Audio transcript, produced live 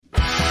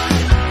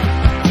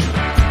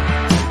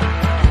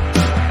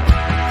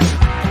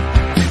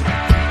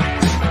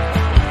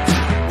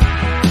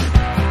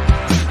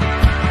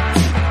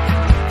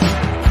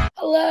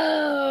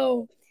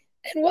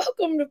and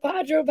welcome to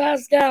Podro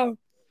Pascal,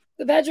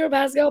 the Pedro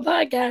Pascal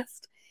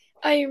podcast.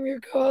 I am your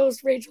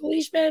co-host, Rachel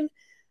Leishman.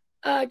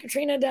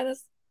 Katrina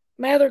Dennis,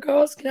 my other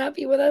co-host, cannot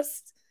be with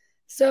us.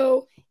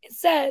 So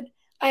instead,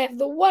 I have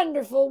the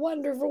wonderful,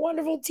 wonderful,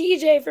 wonderful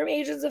TJ from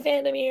Agents of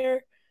Fandom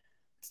here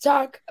to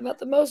talk about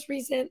the most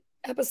recent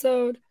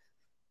episode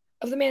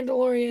of The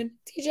Mandalorian.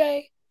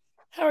 TJ,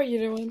 how are you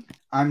doing?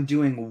 I'm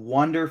doing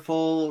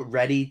wonderful,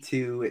 ready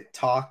to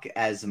talk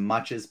as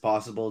much as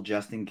possible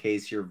just in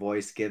case your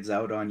voice gives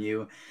out on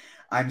you.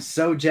 I'm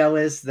so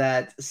jealous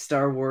that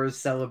Star Wars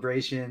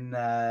Celebration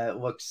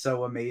looked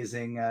so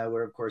amazing,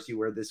 where of course you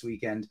were this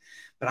weekend.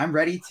 But I'm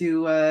ready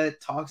to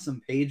talk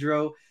some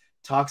Pedro,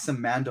 talk some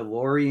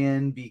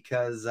Mandalorian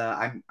because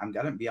I'm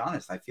gonna be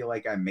honest. I feel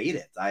like I made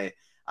it.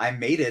 I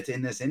made it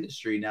in this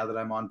industry now that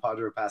I'm on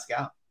Padre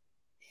Pascal.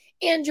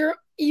 And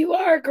you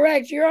are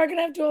correct. You are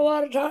gonna have to do a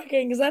lot of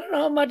talking because I don't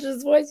know how much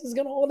his voice is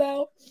gonna hold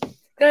out.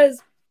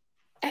 Because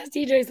as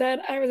TJ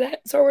said, I was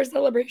at Star Wars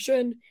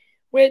Celebration,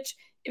 which,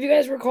 if you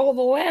guys recall,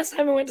 the last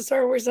time I went to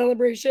Star Wars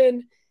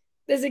Celebration,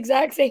 this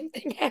exact same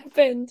thing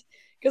happened.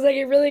 Because I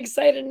get really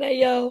excited and I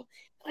yell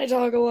and I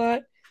talk a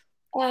lot.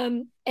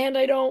 And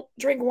I don't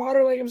drink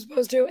water like I'm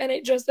supposed to, and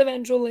it just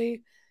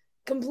eventually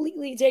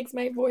completely takes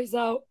my voice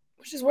out,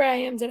 which is where I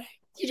am today.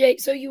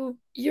 TJ, so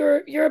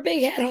you're a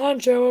big head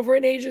honcho over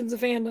at Agents of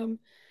Fandom.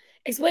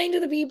 Explain to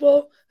the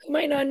people who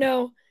might not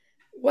know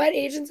what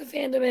Agents of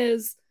Fandom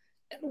is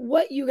and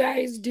what you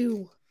guys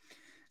do.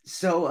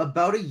 So,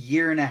 about a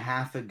year and a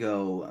half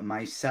ago,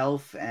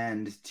 myself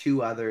and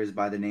two others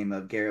by the name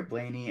of Garrett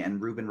Blaney and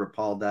Ruben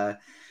Rapalda,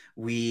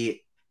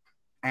 we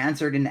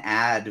answered an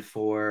ad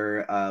for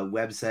a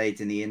website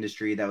in the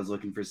industry that was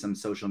looking for some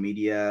social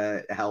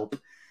media help.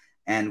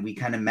 And we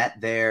kind of met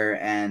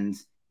there and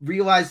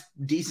realized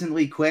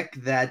decently quick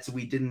that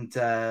we didn't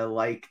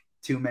like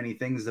too many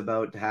things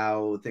about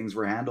how things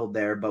were handled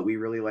there, but we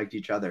really liked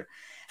each other.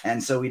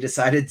 And so we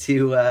decided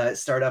to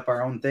start up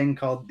our own thing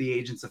called the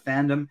Agents of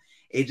Fandom,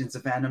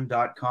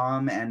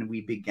 agentsoffandom.com. And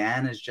we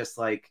began as just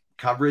like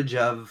coverage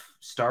of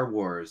Star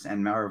Wars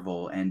and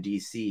Marvel and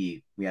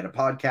DC. We had a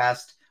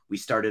podcast. We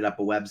started up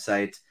a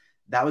website.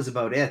 That was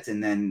about it.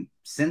 And then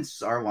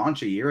since our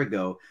launch a year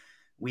ago,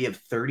 we have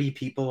 30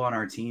 people on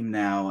our team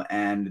now,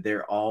 and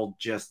they're all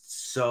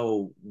just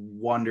so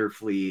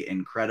wonderfully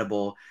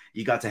incredible.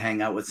 You got to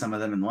hang out with some of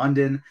them in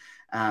London,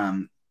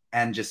 and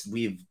just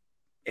we've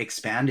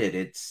expanded.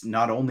 It's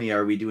not only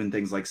are we doing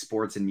things like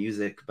sports and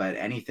music, but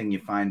anything you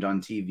find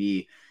on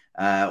TV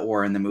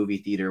or in the movie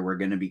theater, we're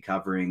going to be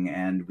covering,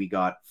 and we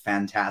got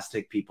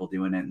fantastic people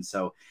doing it. And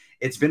so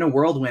it's been a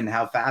whirlwind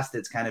how fast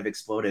it's kind of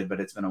exploded, but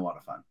it's been a lot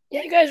of fun.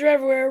 Yeah, you guys are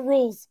everywhere.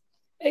 Rules.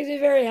 Makes me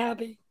very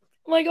happy.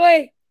 I'm like,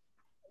 wait,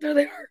 there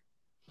they are.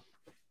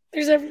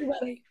 There's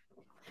everybody.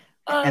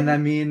 And I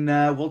mean,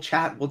 we'll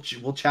chat.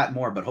 We'll chat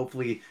more, but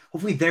hopefully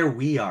there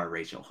we are,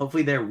 Rachel.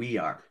 Hopefully there we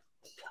are.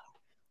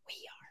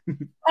 We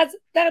are.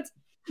 That's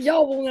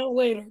y'all will know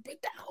later, but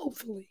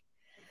hopefully.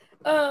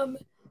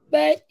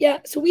 But yeah,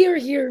 so we are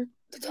here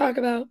to talk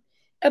about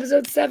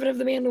episode 7 of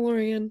The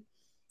Mandalorian,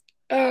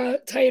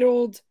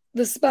 titled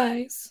The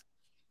Spies,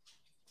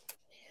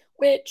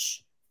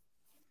 which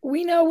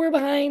we know we're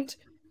behind.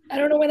 I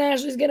don't know when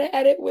Ashley's gonna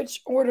edit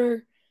which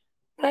order.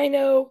 But I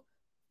know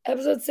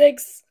episode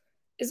 6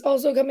 is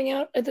also coming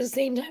out at the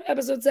same time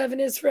episode 7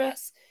 is for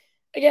us.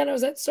 Again, I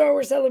was at Star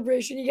Wars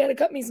Celebration. You gotta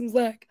cut me some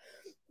slack.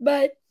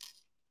 But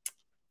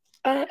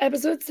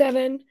episode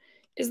 7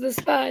 is The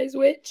Spies,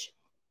 which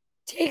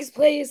takes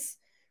place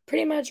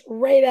pretty much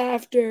right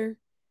after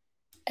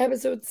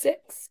episode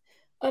 6.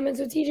 And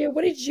so TJ,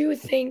 what did you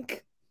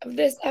think of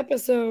this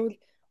episode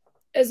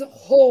as a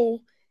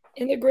whole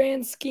in the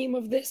grand scheme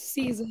of this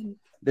season?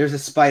 There's a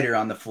spider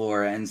on the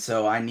floor, and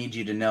so I need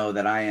you to know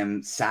that I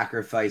am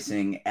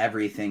sacrificing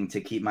everything to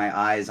keep my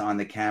eyes on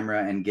the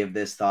camera and give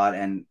this thought,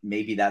 and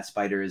maybe that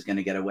spider is going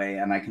to get away,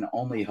 and I can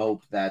only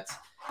hope that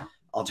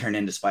I'll turn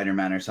into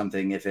Spider-Man or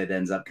something if it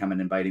ends up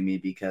coming and biting me,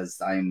 because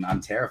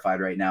I'm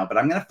terrified right now, but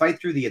I'm going to fight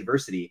through the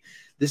adversity.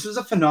 This was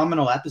a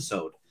phenomenal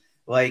episode.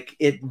 Like,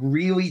 it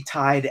really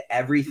tied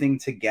everything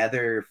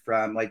together.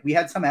 From like, we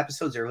had some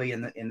episodes early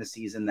in the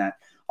season that,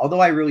 although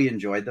I really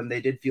enjoyed them,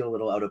 they did feel a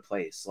little out of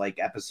place. Like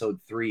episode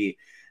 3,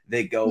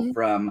 they go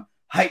from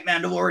hype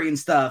Mandalorian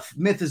stuff,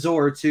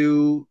 Mythosaur,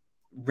 to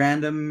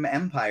random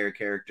Empire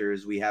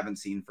characters we haven't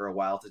seen for a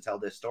while to tell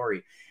this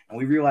story. And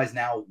we realize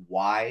now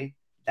why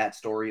that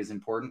story is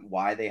important,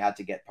 why they had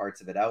to get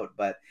parts of it out.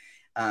 But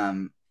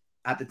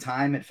at the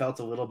time, it felt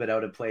a little bit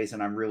out of place,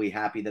 and I'm really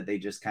happy that they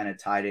just kind of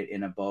tied it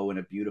in a bow in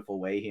a beautiful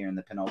way here in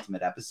the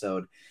penultimate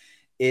episode.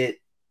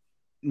 It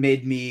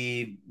made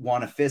me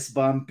want to fist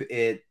bump.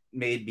 It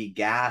made me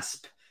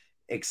gasp.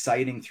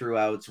 Exciting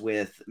throughout,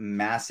 with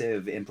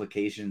massive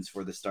implications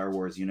for the Star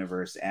Wars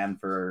universe and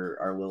for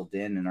our little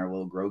Din and our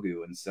little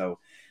Grogu. And so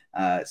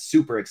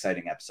super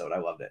exciting episode. I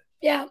loved it.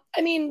 Yeah,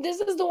 I mean,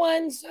 this is the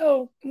one.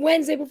 So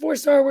Wednesday before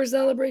Star Wars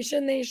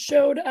Celebration, they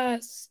showed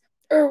us,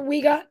 or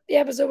we got the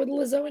episode with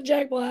Lizzo and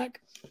Jack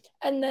Black,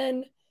 and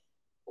then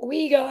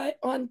we got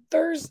on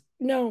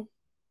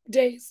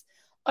days.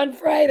 On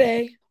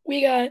Friday,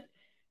 we got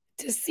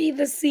to see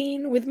the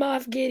scene with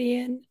Moff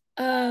Gideon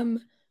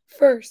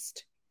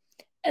first.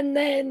 And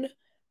then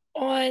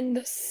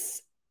on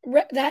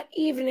that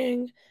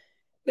evening,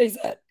 they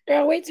said,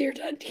 "Oh, wait till you're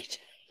done, TJ."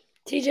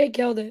 TJ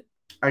killed it.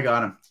 I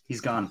got him.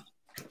 He's gone.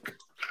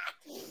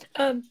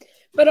 Um,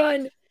 but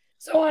on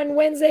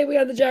Wednesday we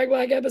had the Jack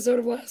Black episode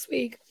of last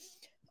week.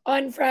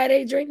 On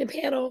Friday during the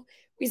panel,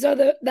 we saw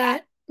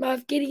that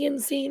Moff Gideon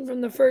scene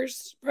from the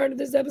first part of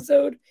this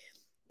episode.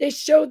 They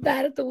showed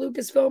that at the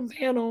Lucasfilm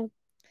panel,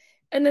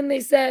 and then they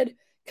said,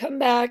 "Come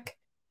back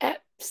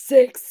at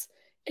 6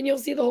 and you'll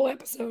see the whole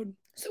episode."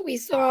 So we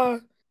saw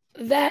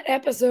that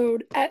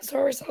episode at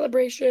Star Wars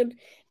Celebration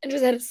and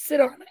just had to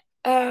sit on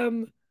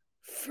it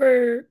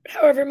for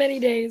however many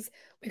days.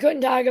 We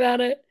couldn't talk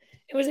about it.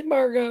 It was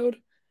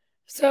embargoed.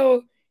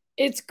 So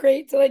it's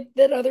great to like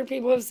that other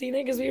people have seen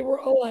it because we were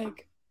all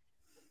like,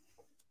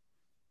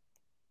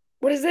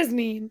 what does this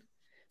mean?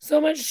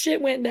 So much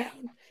shit went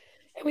down.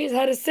 And we just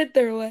had to sit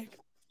there like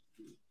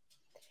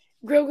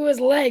Grogu has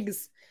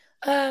legs.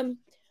 Um,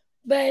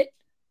 but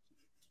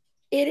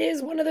it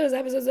is one of those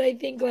episodes that I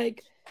think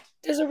like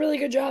does a really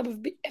good job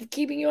of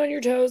keeping you on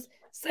your toes,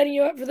 setting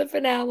you up for the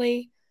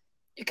finale.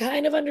 You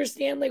kind of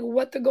understand like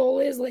what the goal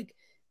is. Like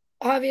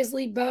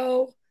obviously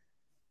Bo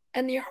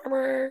and the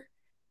armor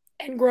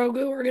and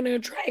Grogu are gonna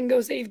try and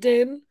go save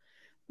Din.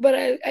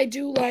 But I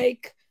do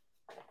like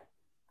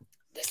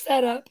the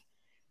setup.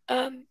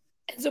 And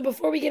so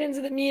before we get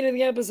into the meat of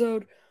the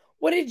episode,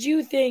 what did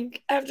you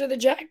think after the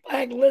Jack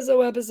Black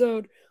Lizzo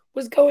episode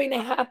was going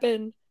to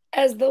happen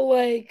as the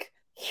like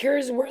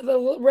here's where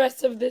the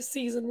rest of this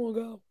season will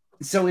go?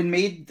 So it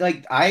made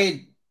like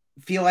I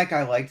feel like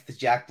I liked the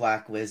Jack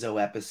Black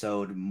Lizzo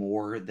episode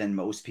more than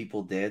most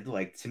people did.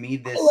 Like to me,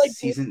 I this like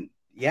season,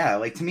 yeah,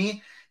 like to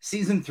me,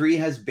 season three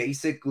has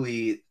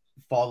basically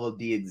followed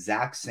the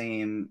exact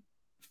same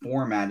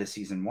format as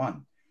season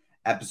one.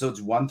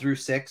 Episodes 1 through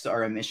 6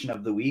 are a mission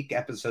of the week.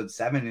 Episode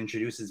 7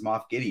 introduces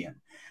Moff Gideon.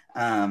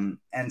 And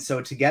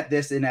so to get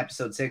this in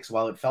episode 6,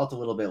 while it felt a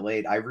little bit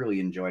late, I really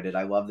enjoyed it.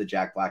 I love the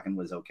Jack Black and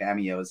Lizzo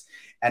cameos,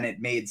 and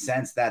it made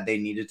sense that they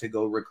needed to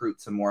go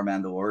recruit some more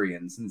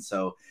Mandalorians. And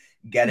so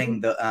getting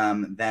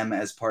them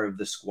as part of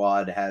the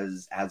squad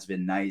has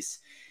been nice.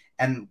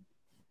 And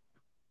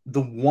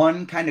the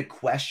one kind of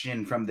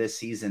question from this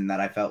season that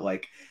I felt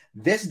like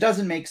this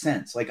doesn't make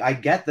sense. Like I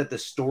get that the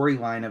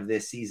storyline of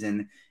this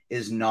season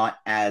is not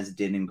as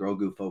Din and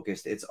Grogu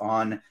focused. It's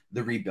on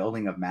the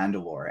rebuilding of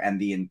Mandalore and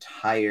the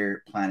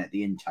entire planet,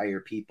 the entire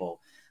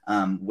people,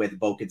 with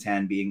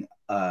Bo-Katan being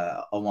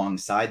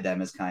alongside them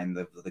as kind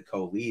of the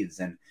co-leads.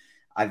 And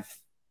I've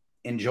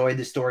enjoyed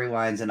the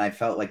storylines, and I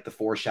felt like the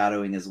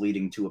foreshadowing is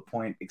leading to a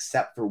point,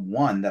 except for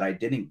one that I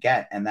didn't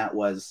get, and that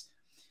was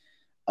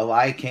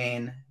Elia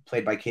Kane,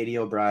 played by Katie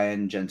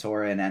O'Brien,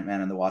 Jentora and Ant-Man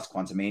and the Wasp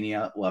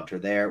Quantumania. Loved her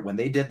there. When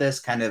they did this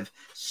kind of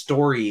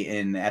story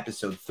in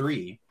episode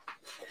 3,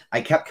 I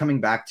kept coming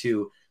back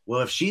to,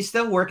 well, if she's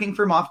still working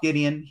for Moff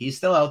Gideon, he's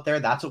still out there.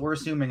 That's what we're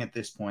assuming at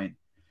this point.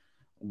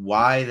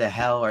 Why the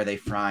hell are they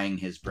frying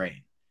his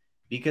brain?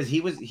 Because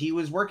he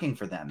was working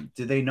for them.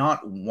 Do they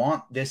not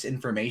want this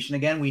information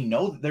again? We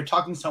know they're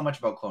talking so much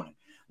about cloning.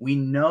 We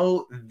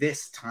know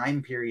this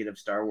time period of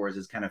Star Wars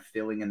is kind of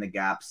filling in the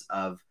gaps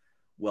of,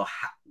 well,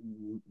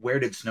 where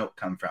did Snoke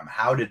come from?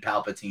 How did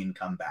Palpatine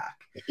come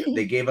back?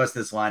 They gave us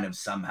this line of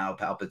somehow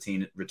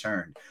Palpatine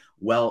returned.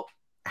 Well,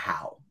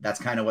 how?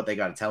 That's kind of what they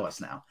got to tell us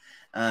now.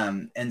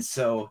 And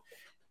so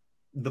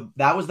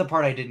that was the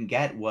part I didn't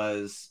get,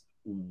 was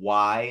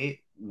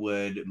why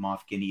would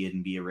Moff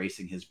Gideon be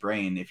erasing his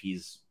brain if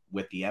he's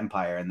with the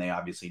Empire, and they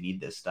obviously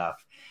need this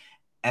stuff.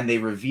 And they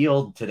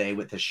revealed today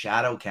with the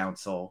Shadow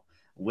Council,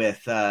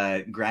 with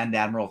Grand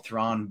Admiral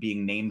Thrawn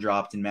being name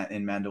dropped in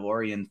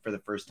Mandalorian for the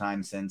first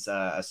time since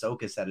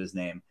Ahsoka said his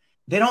name.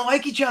 They don't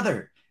like each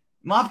other.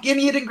 Moff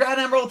Gideon and Grand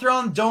Admiral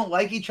Thrawn don't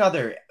like each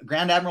other.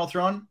 Grand Admiral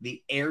Thrawn,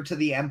 the heir to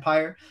the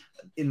Empire,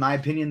 in my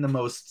opinion, the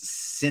most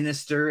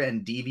sinister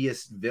and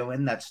devious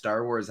villain that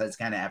Star Wars has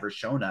kind of ever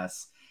shown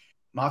us.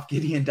 Moff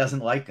Gideon doesn't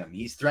like him.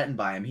 He's threatened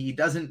by him. He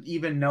doesn't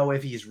even know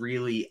if he's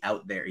really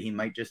out there. He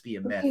might just be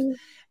a myth.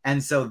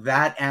 And so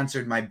that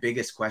answered my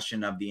biggest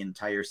question of the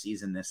entire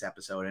season this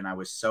episode. And I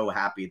was so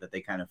happy that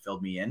they kind of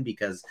filled me in,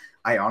 because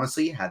I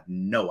honestly had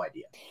no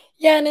idea.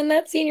 Yeah, and in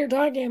that scene you're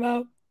talking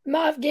about,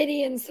 Moff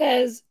Gideon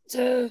says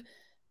to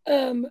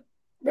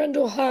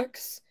Brendel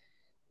Hux,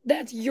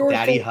 "That's your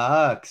Daddy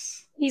fault."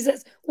 Hux. He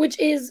says, which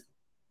is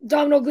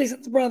Domhnall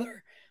Gleeson's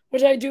brother,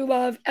 which I do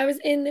love. I was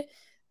in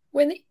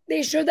when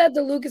they showed that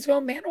the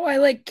Lucasfilm panel, I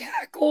like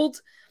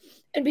cackled,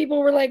 and people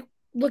were like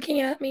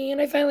looking at me, and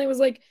I finally was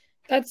like,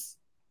 "That's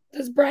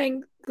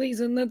Brian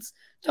Gleeson. That's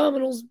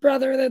Domhnall's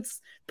brother.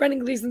 That's Brendan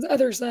Gleeson's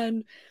other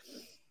son."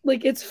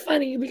 Like it's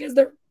funny because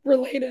they're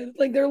related.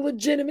 Like they're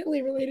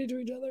legitimately related to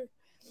each other.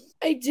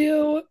 I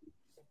do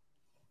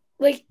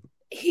like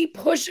he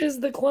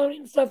pushes the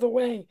cloning stuff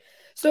away.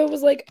 So it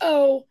was like,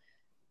 oh,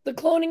 the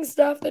cloning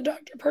stuff that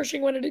Dr.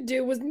 Pershing wanted to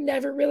do was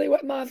never really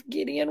what Moff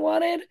Gideon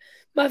wanted.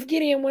 Moff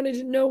Gideon wanted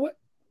to know what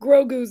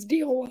Grogu's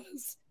deal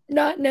was.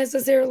 not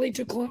necessarily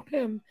to clone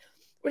him,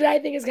 which I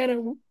think is kind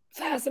of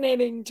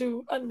fascinating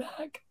to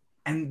unpack.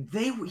 And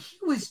he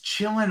was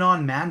chilling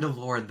on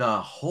Mandalore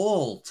the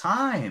whole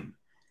time.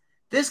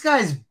 This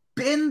guy's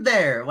been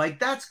there. Like,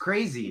 that's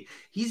crazy.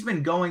 He's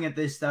been going at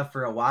this stuff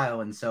for a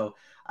while. And so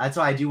that's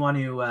why I do want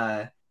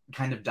to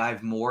kind of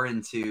dive more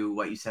into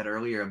what you said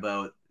earlier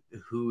about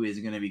who is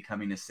going to be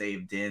coming to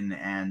save Din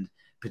and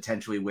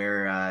potentially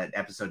where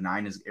episode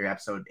 9 is, or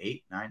episode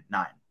 8, 9,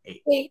 9,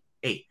 8, Eight,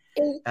 8.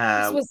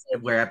 this was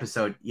Where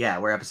episode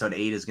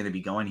 8 is going to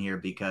be going here,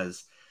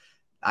 because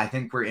I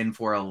think we're in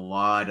for a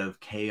lot of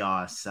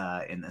chaos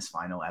in this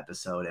final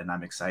episode, and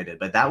I'm excited.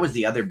 But that was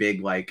the other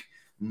big, like,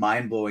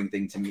 mind-blowing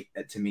thing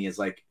to me is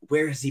like,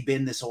 where has he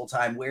been this whole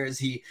time? Where is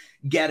he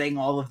getting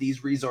all of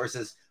these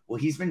resources? Well,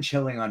 he's been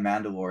chilling on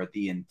Mandalore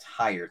the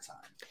entire time.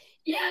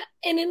 Yeah,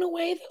 and in a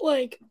way that,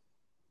 like,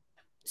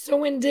 so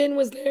when Din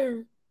was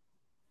there,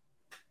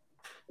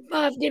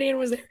 Moff Gideon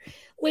was there,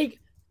 like,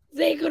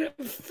 they could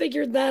have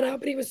figured that out,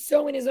 but he was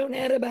so in his own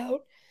head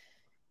about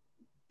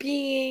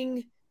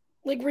being,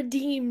 like,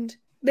 redeemed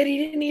that he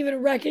didn't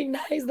even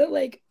recognize that,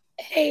 like,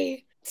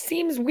 hey,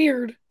 seems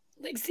weird.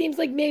 Like, seems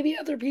like maybe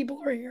other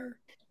people are here.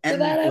 So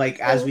And that like,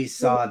 as episode, we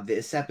saw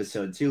this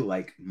episode too,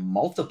 like,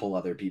 multiple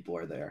other people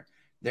are there.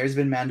 There's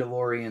been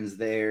Mandalorians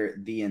there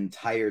the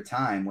entire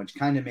time, which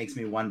kind of makes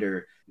me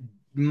wonder,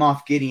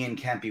 Moff Gideon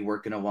can't be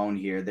working alone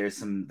here. There's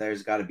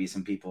got to be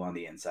some people on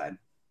the inside.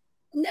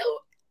 no,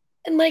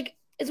 and like,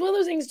 it's one of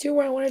those things too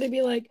where I wanted to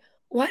be like,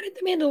 why did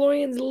the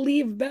Mandalorians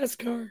leave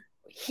Beskar?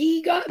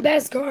 He got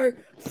Beskar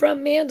from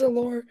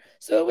Mandalore,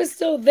 so it was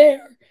still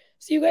there.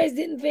 So you guys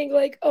didn't think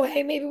like, oh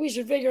hey, maybe we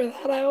should figure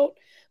that out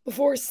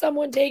before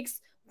someone takes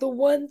the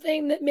one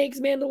thing that makes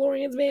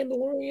Mandalorians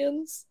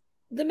Mandalorians.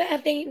 The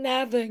math ain't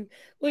nothing.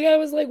 Like I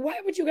was like, why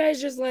would you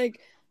guys just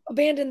like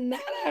abandon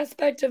that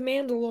aspect of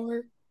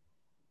Mandalore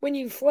when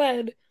you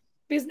fled?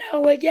 Because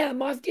now, like, yeah,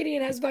 Moff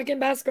Gideon has fucking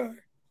Beskar.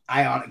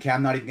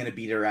 I'm not even going to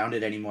beat around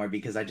it anymore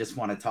because I just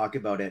want to talk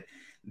about it.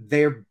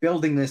 They're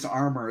building this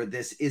armor.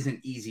 This isn't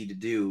easy to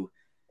do.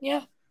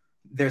 Yeah.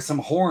 There's some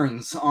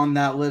horns on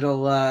that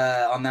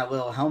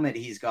little helmet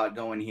he's got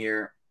going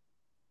here.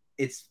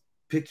 It's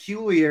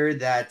peculiar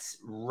that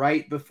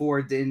right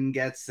before Din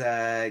gets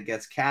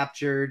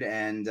captured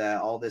and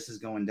all this is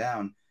going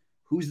down,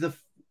 who's the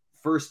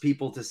first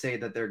people to say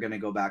that they're going to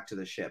go back to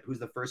the ship? Who's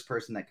the first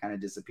person that kind of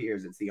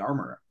disappears? It's the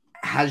armorer.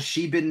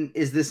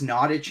 Is this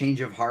not a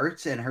change of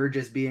heart and her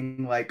just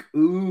being like,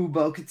 ooh,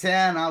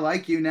 Bo-Katan, I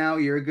like you now,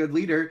 you're a good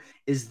leader?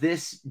 Is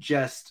this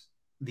just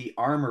the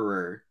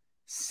armorer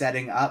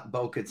setting up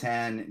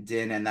Bo-Katan,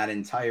 Din, and that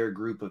entire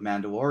group of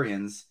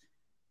Mandalorians,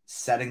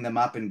 setting them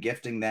up and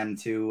gifting them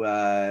to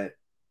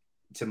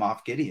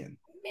Moff Gideon?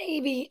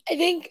 Maybe. I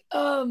think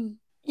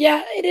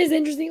yeah, it is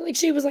interesting. Like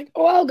she was like,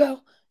 "Oh, I'll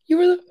go." You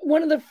were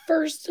one of the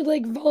first to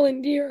like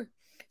volunteer.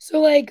 So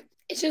like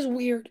it's just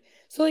weird.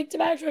 So like to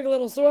backtrack a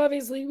little. So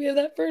obviously we have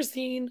that first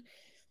scene.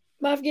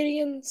 Moff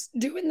Gideon's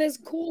doing this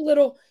cool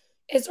little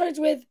it starts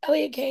with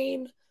Elliot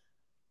Kane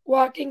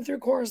walking through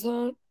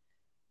Coruscant,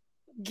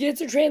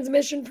 gets a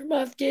transmission from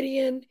Moff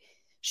Gideon.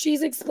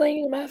 She's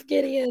explaining to Moff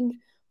Gideon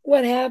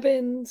what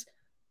happened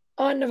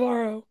on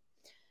Navarro.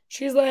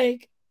 She's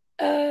like,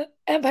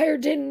 Empire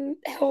didn't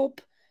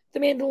help, the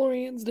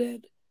Mandalorians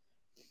did.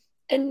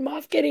 And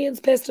Moff Gideon's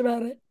pissed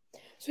about it.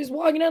 So he's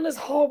walking down this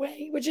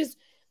hallway, which is,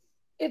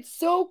 it's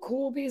so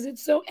cool because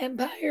it's so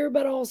Empire,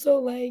 but also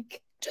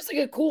like, just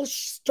like a cool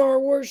Star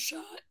Wars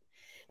shot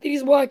that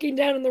he's walking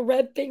down and the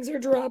red things are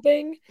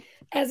dropping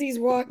as he's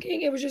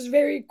walking. It was just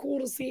very cool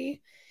to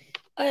see.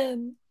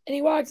 And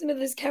he walks into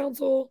this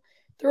council.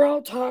 They're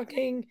all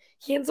talking.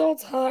 He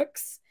insults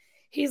Hux.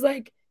 He's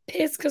like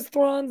pissed because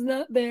Thrawn's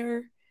not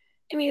there.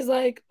 And he's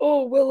like,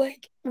 oh, well,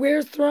 like,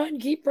 where's Thrawn?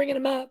 You keep bringing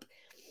him up.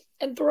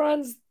 And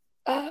Thrawn's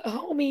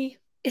homie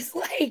is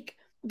like,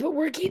 but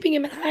we're keeping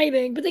him in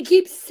hiding. But they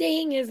keep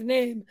saying his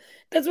name.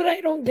 That's what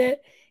I don't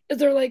get. Is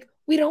they're like,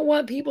 we don't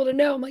want people to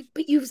know. I'm like,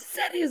 but you've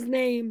said his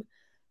name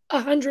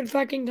 100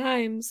 fucking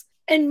times.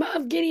 And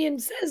Moff Gideon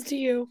says to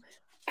you,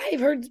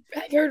 I've heard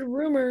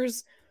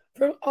rumors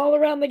from all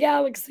around the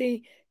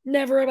galaxy,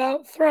 never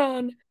about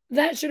Thrawn.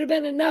 That should have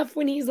been enough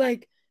when he's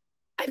like,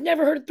 I've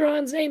never heard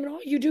Thrawn's name, and all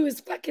you do is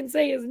fucking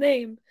say his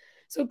name.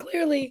 So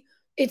clearly,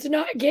 it's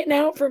not getting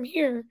out from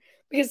here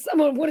because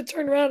someone would have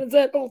turned around and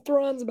said, oh,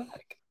 Thrawn's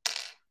back.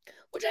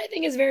 Which I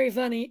think is very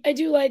funny. I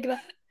do like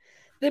that.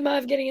 The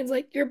Moff Gideon's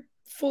like, you're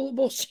full of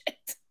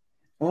bullshit.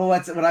 Well,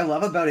 what I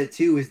love about it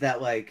too is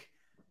that, like,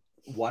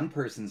 one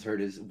person's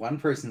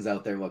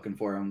out there looking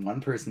for him. One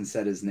person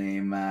said his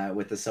name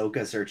with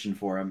Ahsoka searching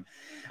for him.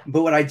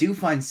 But what I do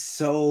find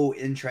so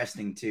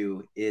interesting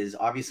too is,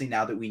 obviously,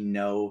 now that we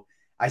know,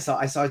 I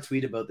saw a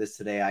tweet about this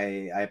today.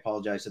 I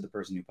apologize to the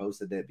person who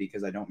posted it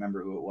because I don't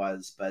remember who it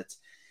was, but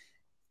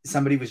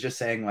somebody was just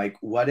saying, like,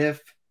 what if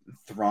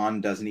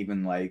Thrawn doesn't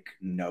even like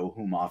know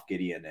who Moff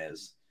Gideon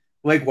is?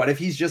 Like, what if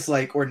he's just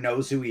like, or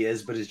knows who he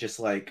is, but is just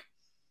like,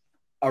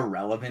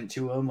 irrelevant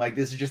to him. Like,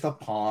 this is just a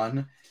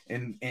pawn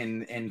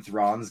in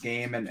Thrawn's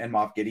game, and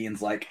Moff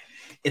Gideon's like,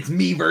 it's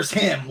me versus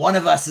him. One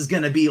of us is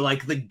gonna be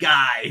like the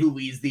guy who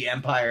leads the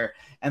Empire.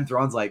 And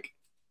Thrawn's like,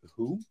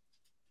 who?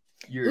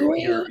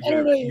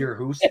 You're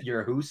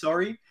who?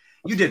 Sorry,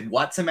 you did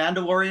what to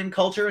Mandalorian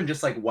culture? And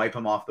just like wipe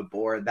him off the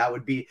board. That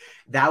would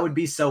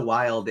be so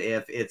wild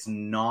if it's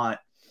not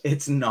the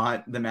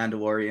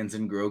Mandalorians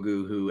and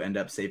Grogu who end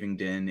up saving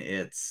Din.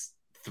 It's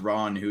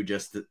Thrawn who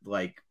just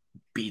like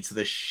beats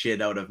the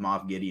shit out of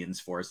Moff Gideon's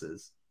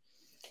forces.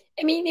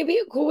 I mean, it'd be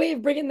a cool way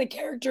of bringing the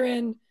character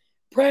in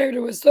prior to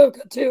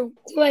Ahsoka too,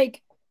 to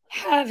like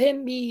have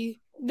him be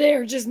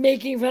there just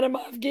making fun of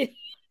Moff Gideon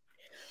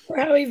for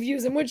how he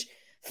views him, which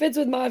fits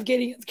with Moff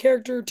Gideon's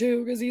character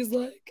too, because he's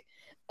like,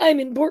 I'm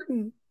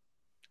important.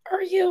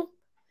 Are you?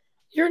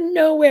 You're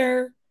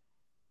nowhere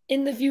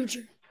in the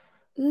future.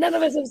 None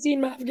of us have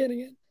seen Moff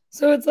Gideon.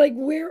 So it's like,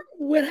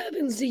 what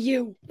happens to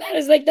you? That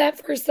is like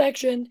that first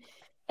section.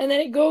 And then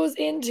it goes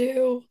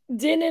into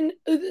Din and,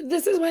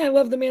 this is why I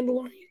love The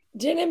Mandalorian.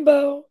 Din and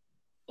Bo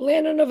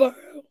land on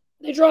Navarro.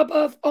 They drop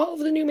off all of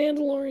the new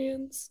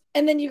Mandalorians.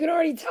 And then you can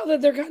already tell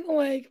that they're kind of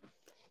like,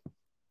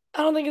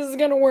 I don't think this is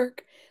going to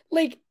work.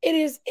 Like, it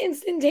is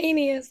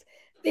instantaneous.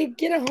 They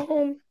get a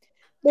home.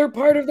 They're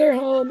part of their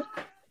home.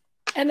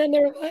 And then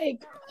they're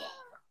like,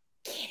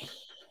 Kitty.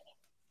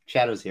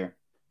 Shadow's here.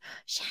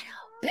 Shadow.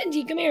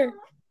 Benji, come here.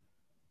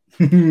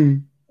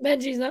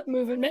 Benji's not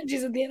moving.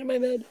 Benji's at the end of my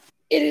bed.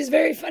 It is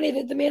very funny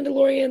that the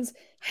Mandalorians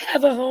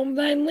have a home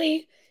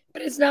finally,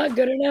 but it's not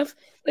good enough.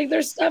 Like,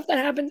 there's stuff that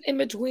happens in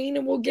between,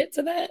 and we'll get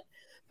to that.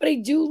 But I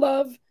do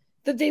love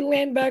that they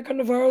land back on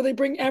Navarro. They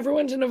bring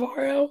everyone to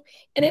Navarro,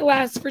 and it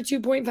lasts for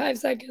 2.5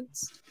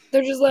 seconds.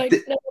 They're just like,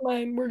 never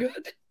mind, we're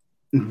good.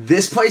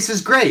 This place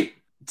is great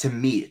to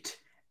meet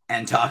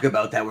and talk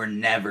about that we're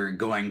never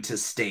going to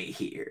stay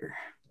here.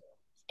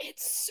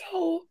 It's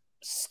so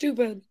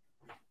stupid.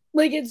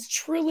 Like, it's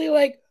truly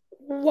like,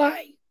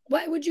 why?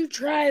 Why would you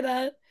try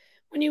that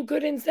when you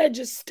could instead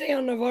just stay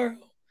on Navarro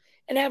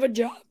and have a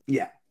job?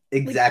 Yeah,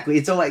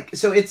 exactly. Like,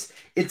 so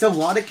it's a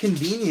lot of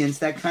convenience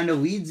that kind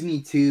of leads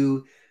me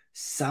to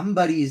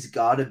somebody's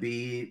got to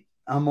be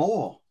a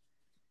mole,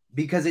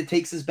 because it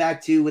takes us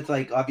back to, with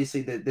like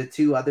obviously the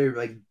two other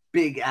like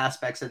big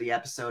aspects of the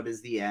episode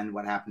is the end,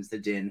 what happens to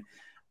Din,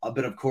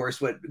 but of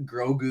course what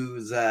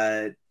Grogu's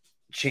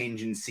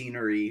change in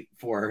scenery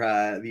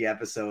for the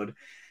episode.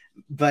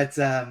 But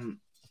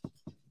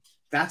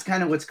that's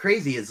kind of what's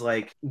crazy is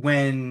like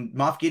when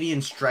Moff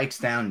Gideon strikes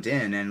down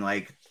Din and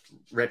like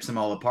rips them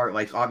all apart.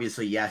 Like,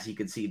 obviously, yes, he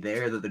could see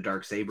there that the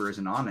Darksaber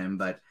isn't on him,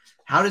 but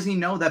how does he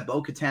know that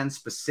Bo-Katan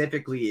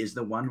specifically is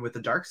the one with the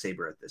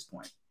Darksaber at this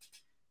point?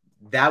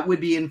 That would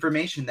be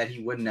information that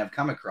he wouldn't have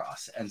come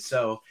across. And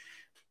so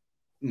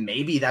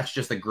maybe that's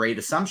just a great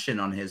assumption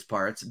on his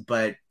parts,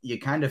 but you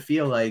kind of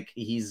feel like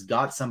he's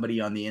got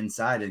somebody on the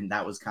inside, and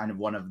that was kind of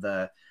one of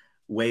the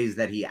ways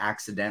that he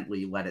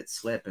accidentally let it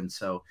slip. And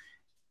so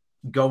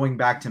going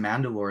back to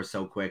Mandalore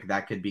so quick,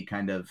 that could be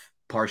kind of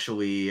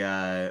partially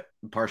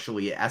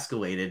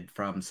escalated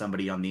from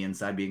somebody on the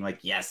inside being like,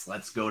 yes,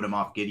 let's go to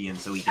Moff Gideon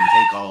so he can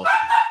take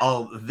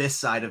all this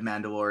side of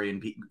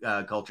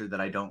Mandalorian culture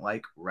that I don't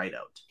like right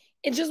out.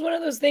 It's just one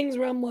of those things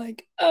where I'm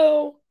like,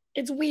 oh,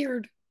 it's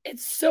weird.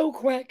 It's so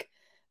quick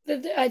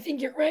that I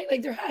think you're right.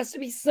 Like, there has to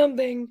be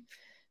something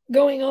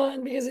going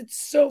on because it's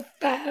so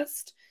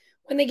fast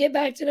when they get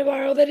back to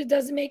Navarro that it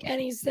doesn't make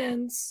any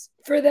sense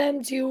for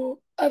them to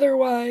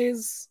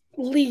otherwise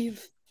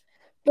leave.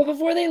 But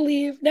before they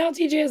leave, now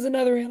TJ has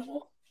another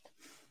animal.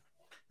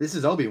 This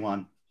is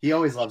Obi-Wan. He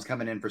always loves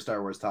coming in for Star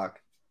Wars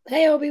talk.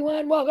 Hey,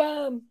 Obi-Wan,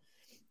 welcome.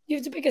 You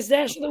have to pick a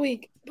stash of the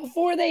week.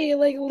 Before they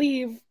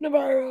leave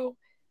Navarro,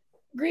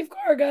 Grief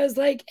Karga is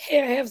like,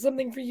 hey, I have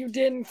something for you,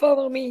 Din.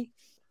 Follow me.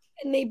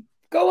 And they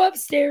go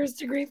upstairs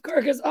to Grief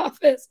Karga's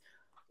office,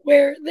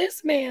 where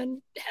this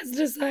man has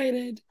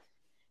decided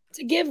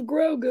to give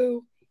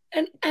Grogu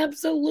an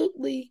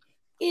absolutely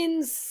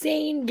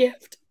insane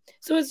gift.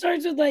 So it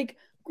starts with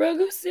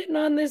Grogu sitting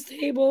on this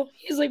table.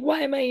 He's like,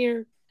 why am I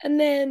here? And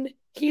then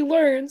he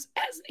learns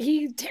as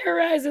he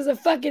terrorizes a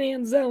fucking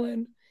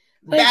Anzellan.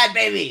 Bad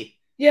baby.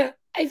 Yeah,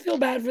 I feel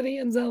bad for the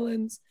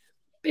Anzellans.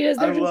 Because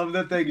I love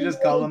that they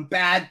just call him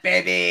Bad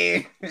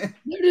Baby.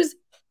 They're just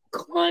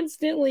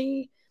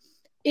constantly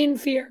in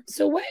fear.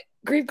 So what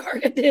Grief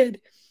Karga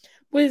did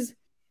was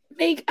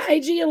make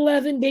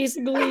IG-11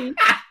 basically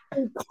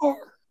a car.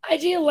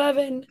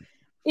 IG-11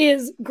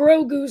 is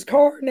Grogu's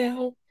car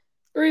now,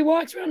 where he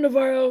walks around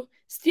Navarro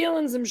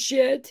stealing some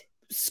shit,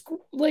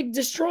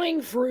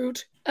 destroying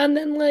fruit, and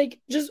then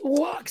just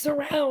walks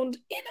around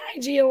in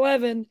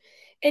IG-11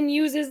 and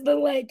uses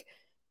the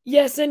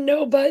yes and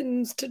no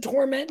buttons to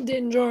torment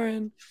Din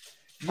Djarin.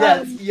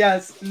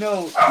 Yes,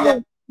 no.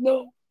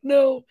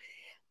 No.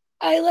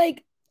 I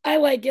like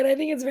it. I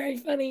think it's very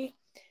funny.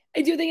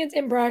 I do think it's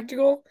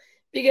impractical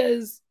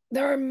because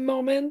there are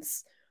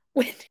moments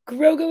when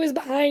Grogu is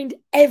behind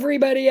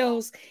everybody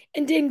else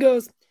and Din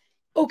goes,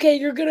 okay,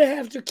 you're going to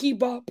have to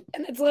keep up.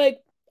 And it's like,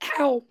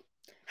 how?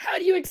 How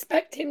do you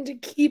expect him to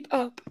keep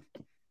up?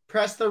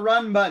 Press the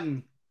run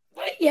button.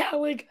 But yeah,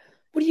 like,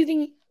 what do you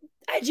think?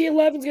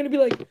 IG-11's gonna be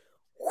like,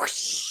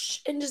 whoosh,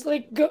 and just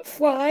like go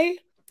fly.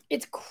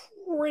 It's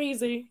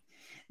crazy.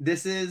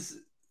 This is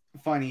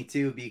funny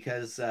too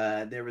because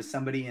there was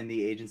somebody in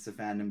the Agents of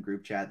Fandom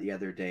group chat the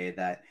other day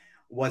that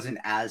wasn't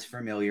as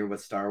familiar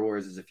with Star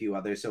Wars as a few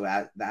others. So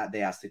at that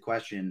they asked the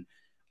question,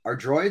 are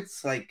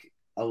droids like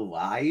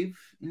alive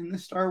in the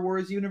Star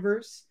Wars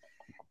universe?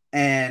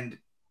 And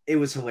it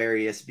was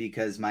hilarious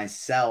because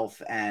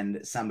myself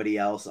and somebody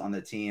else on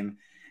the team,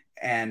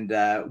 and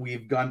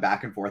we've gone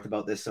back and forth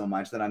about this so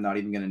much that I'm not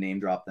even going to name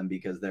drop them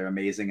because they're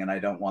amazing and I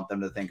don't want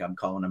them to think I'm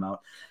calling them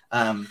out.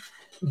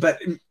 But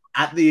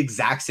at the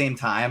exact same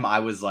time, I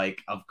was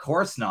like, of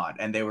course not.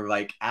 And they were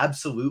like,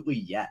 absolutely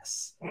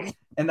yes.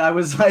 And I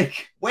was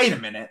like, wait a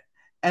minute.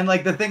 And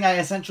like the thing I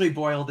essentially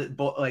brought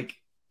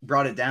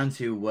it down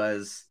to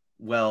was,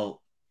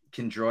 well,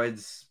 can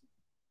droids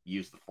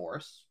use the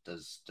Force?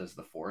 Does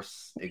the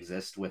Force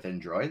exist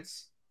within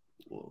droids?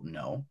 Well,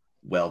 no.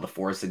 Well, the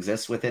Force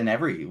exists within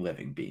every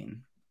living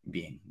being.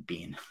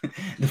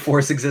 The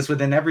Force exists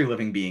within every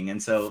living being,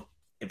 and so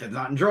if it's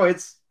not in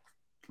droids,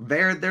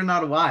 they're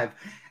not alive.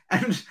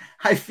 And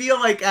I feel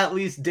like at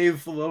least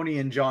Dave Filoni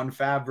and Jon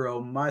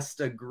Favreau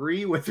must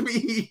agree with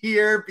me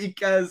here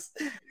because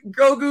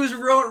Grogu's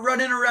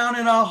running around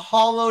in a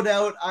hollowed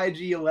out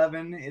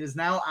IG-11. It is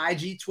now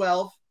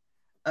IG-12.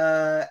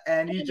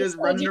 And he's just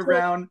running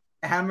around,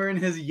 hammering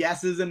his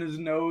yeses in his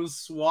nose,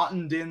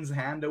 swatting Din's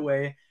hand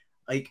away.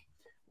 Like,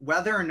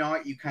 whether or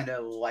not you kind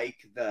of like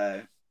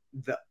the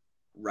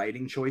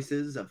writing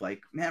choices of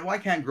like, man, why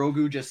can't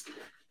Grogu just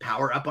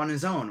power up on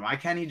his own? Why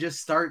can't he just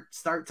start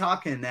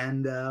talking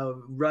and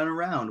run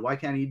around? Why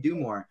can't he do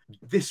more?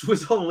 This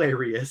was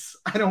hilarious.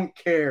 I don't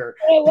care.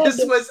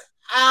 This was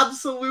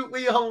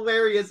absolutely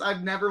hilarious.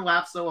 I've never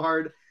laughed so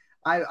hard.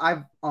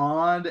 I've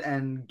awed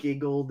and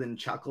giggled and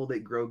chuckled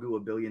at Grogu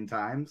a billion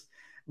times,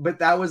 but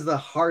that was the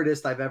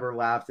hardest I've ever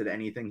laughed at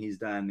anything he's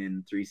done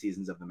in 3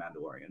 seasons of The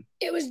Mandalorian.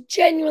 It was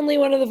genuinely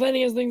one of the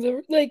funniest things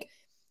ever. Like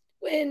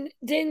when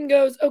Din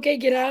goes, okay,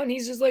 get out, and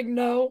he's just like,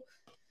 no.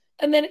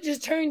 And then it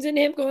just turns into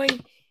him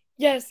going,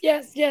 yes,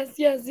 yes, yes,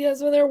 yes,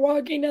 yes, when they're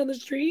walking down the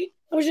street.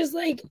 I was just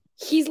like,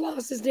 he's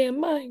lost his damn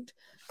mind.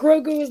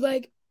 Grogu was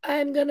like,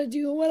 I'm gonna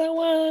do what I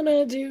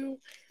wanna do.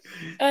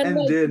 And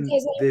like, then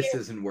this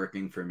isn't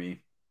working for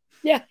me.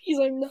 Yeah, he's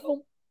like,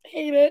 no,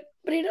 hate it.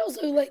 But it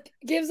also like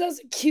gives us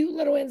a cute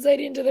little insight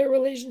into their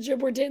relationship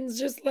where Din's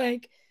just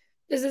like,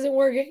 this isn't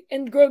working.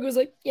 And Grogu's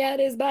like, yeah, it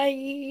is,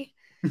 bye.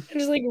 And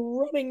just like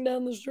running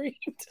down the street.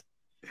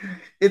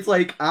 It's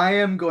like, I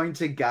am going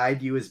to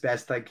guide you as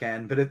best I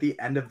can, but at the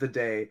end of the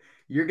day,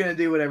 you're going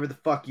to do whatever the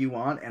fuck you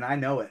want, and I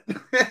know it.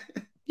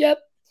 Yep.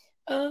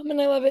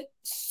 And I love it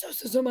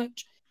so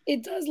much.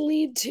 It does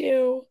lead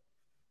to,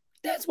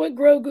 that's what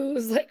Grogu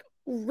is like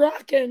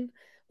rocking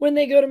when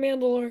they go to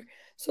Mandalore.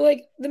 So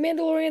like the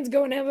Mandalorians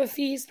go and have a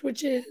feast,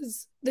 which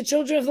is the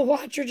children of the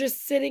Watch are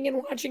just sitting and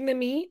watching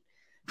them eat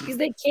because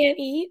they can't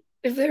eat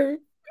if they're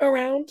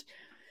around.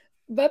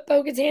 But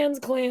Bo-Katan's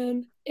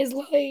clan is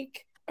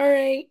like, all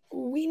right,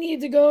 we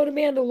need to go to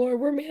Mandalore.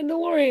 We're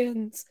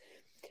Mandalorians.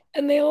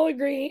 And they all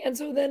agree. And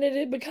so then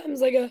it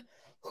becomes like a,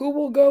 who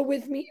will go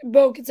with me,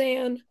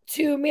 Bo-Katan,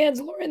 to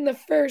Mandalore in the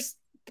first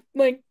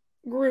like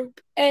group.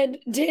 And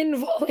Din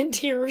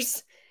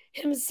volunteers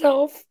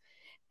himself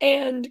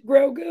and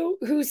Grogu,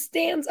 who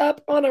stands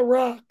up on a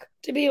rock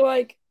to be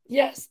like,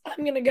 yes,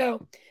 I'm going to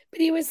go. But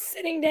he was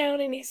sitting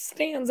down and he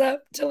stands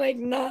up to like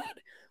nod,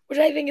 which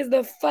I think is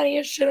the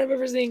funniest shit I've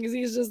ever seen because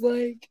he's just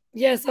like,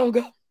 yes, I'll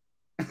go.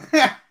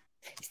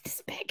 It's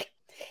this big.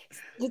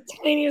 It's the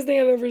tiniest thing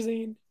I've ever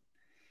seen.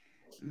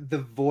 The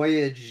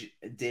voyage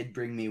did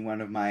bring me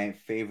one of my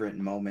favorite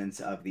moments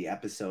of the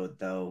episode,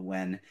 though,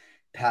 when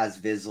Paz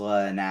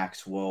Vizsla and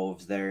Axe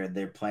Woves,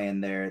 they're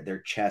playing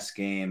their chess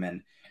game,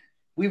 and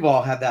we've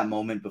all had that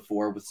moment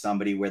before with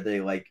somebody where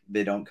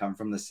they don't come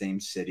from the same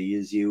city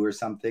as you or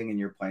something, and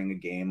you're playing a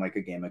game like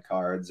a game of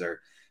cards, or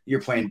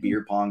you're playing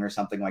beer pong or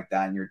something like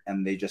that,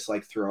 and they just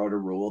like throw out a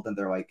rule, and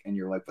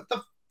you're like, what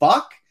the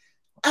fuck?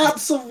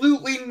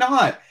 Absolutely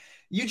not.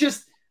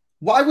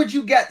 Why would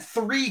you get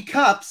 3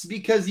 cups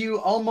because you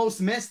almost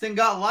missed and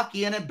got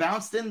lucky and it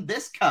bounced in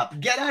this cup?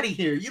 Get out of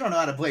here. You don't know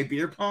how to play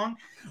beer pong.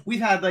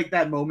 We've had like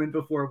that moment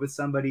before with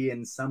somebody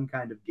in some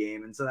kind of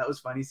game. And so that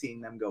was funny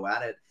seeing them go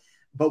at it.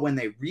 But when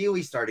they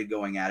really started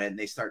going at it and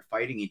they start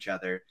fighting each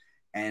other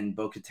and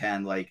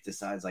Bo-Katan like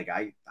decides like,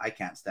 I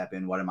can't step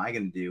in. What am I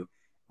going to do?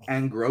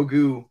 And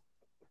Grogu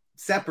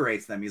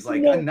separates them. He's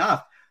like,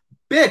 enough.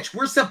 Bitch,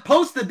 we're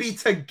supposed to be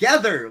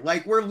together.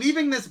 Like, we're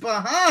leaving this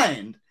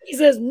behind. He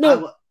says,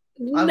 no.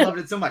 I loved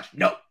it so much.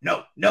 No.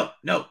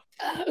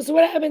 So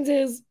what happens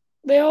is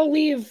they all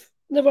leave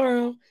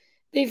Navarro.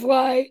 They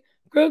fly.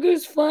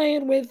 Grogu's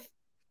flying with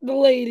the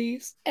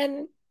ladies.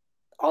 And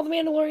all the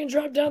Mandalorians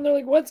drop down. They're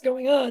like, what's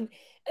going on?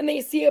 And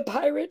they see a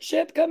pirate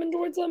ship coming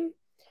towards them.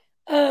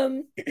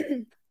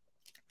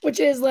 Which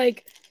is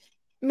like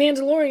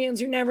Mandalorians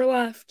who never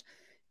left.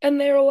 And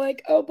they were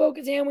like, oh,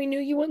 Bo-Katan, we knew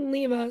you wouldn't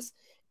leave us.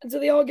 And so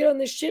they all get on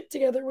this ship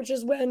together, which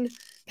is when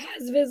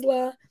Paz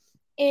Vizsla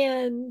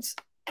and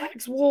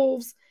Axe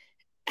Wolves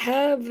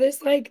have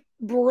this like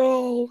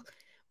brawl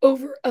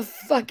over a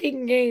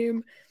fucking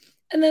game.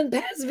 And then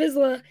Paz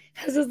Vizsla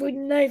has this like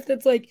knife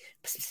that's like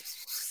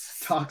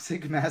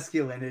toxic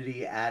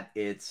masculinity at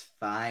its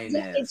yeah,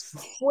 it's finest.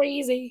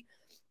 crazy.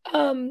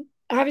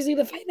 Obviously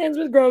the fight ends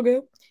with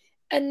Grogu.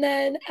 And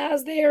then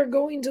as they are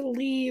going to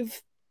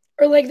leave,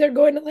 or like they're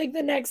going to like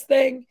the next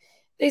thing,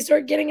 they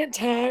start getting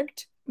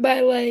attacked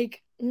by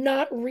like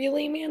not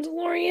really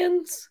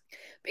Mandalorians.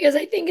 Because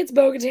I think it's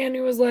Bo-Katan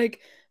who was like,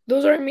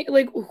 those aren't me,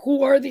 like,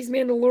 who are these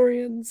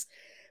Mandalorians?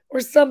 Or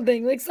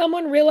something. Like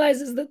someone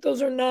realizes that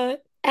those are not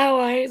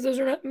allies, those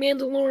are not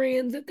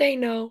Mandalorians that they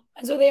know.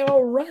 And so they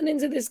all run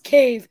into this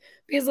cave.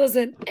 Because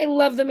listen, I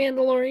love the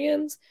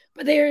Mandalorians,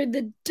 but they are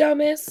the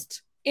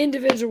dumbest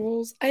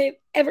individuals I have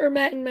ever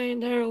met in my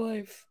entire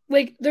life.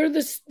 Like they're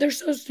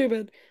so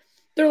stupid.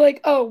 They're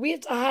like, oh, we have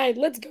to hide.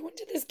 Let's go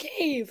into this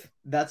cave.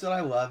 That's what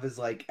I love is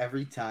like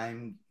every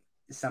time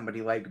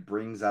somebody like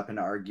brings up an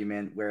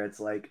argument where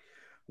it's like,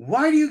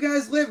 why do you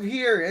guys live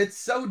here? It's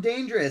so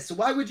dangerous.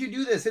 Why would you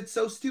do this? It's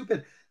so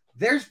stupid.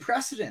 There's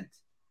precedent.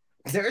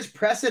 There's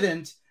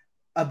precedent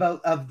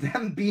about of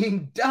them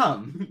being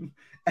dumb.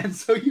 And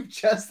so you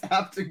just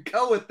have to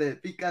go with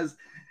it because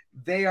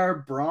they are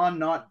brawn,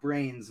 not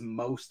brains,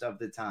 most of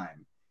the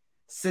time.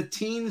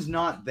 Satine's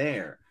not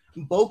there.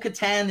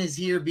 Bo-Katan is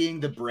here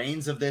being the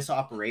brains of this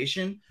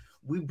operation.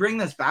 We bring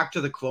this back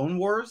to the Clone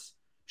Wars.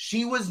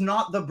 She was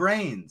not the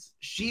brains.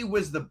 She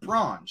was the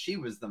brawn. She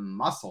was the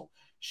muscle.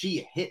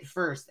 She hit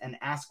first and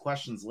asked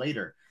questions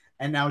later.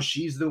 And now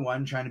she's the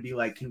one trying to be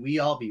like, can we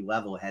all be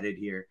level-headed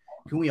here?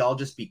 Can we all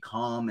just be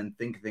calm and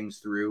think things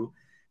through?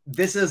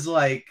 This is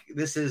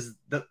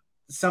the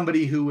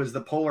somebody who was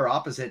the polar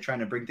opposite trying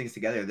to bring things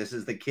together. This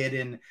is the kid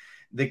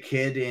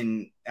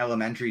in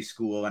elementary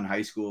school and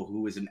high school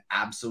who was an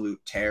absolute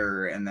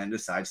terror and then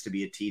decides to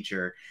be a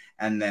teacher.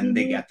 And then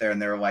they get there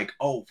and they're like,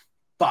 oh,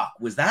 fuck,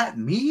 was that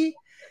me?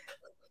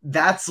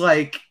 That's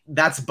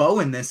Bo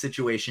in this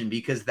situation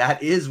because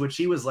that is what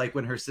she was like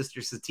when her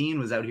sister Satine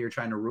was out here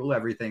trying to rule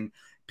everything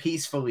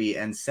peacefully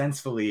and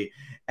sensefully.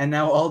 And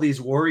now all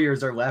these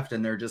warriors are left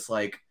and they're just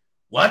like,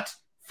 what?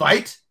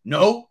 Fight?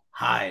 No?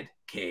 Hide.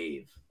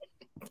 Cave.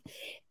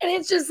 And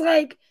it's just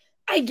like,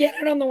 I get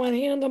it on the one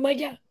hand. I'm like,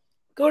 yeah,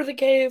 go to the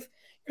cave.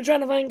 You're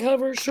trying to find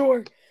cover,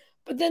 sure.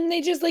 But then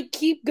they just like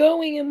keep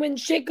going. And when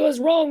shit goes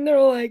wrong,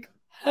 they're like,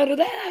 how did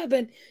that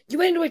happen? You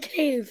went into a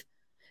cave.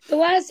 The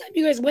last time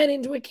you guys went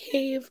into a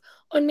cave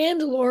on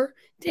Mandalore,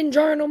 Din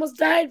Djarin almost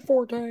died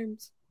 4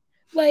 times.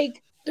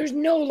 Like, there's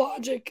no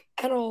logic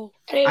at all.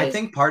 I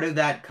think part of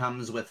that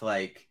comes with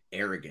like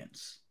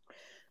arrogance.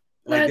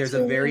 Like there's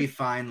a very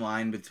fine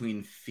line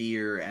between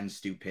fear and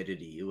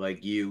stupidity.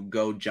 Like you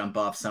go jump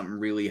off something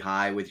really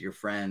high with your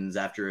friends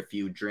after a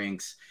few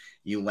drinks,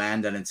 you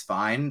land and it's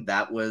fine.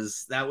 That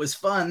was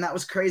fun. That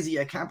was crazy.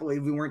 I can't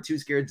believe we weren't too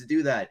scared to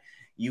do that.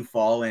 You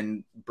fall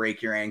and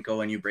break your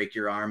ankle and you break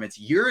your arm.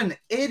 You're an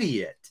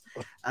idiot.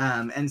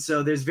 And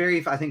so there's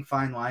I think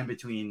fine line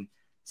between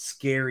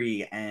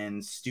scary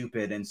and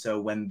stupid. And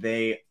so when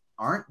they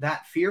aren't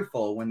that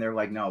fearful, when they're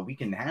like, no, we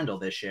can handle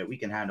this shit, we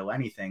can handle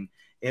anything,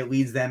 it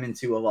leads them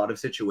into a lot of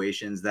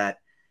situations that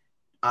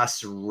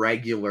us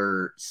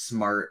regular,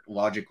 smart,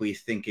 logically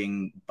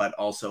thinking, but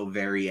also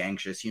very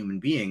anxious human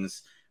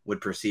beings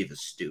would perceive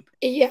as stupid.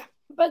 Yeah.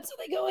 But so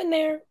they go in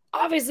there.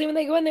 Obviously, when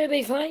they go in there,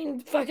 they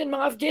find fucking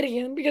Moff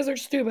Gideon because they're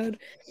stupid.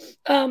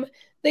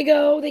 They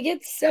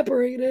get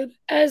separated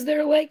as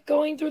they're like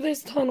going through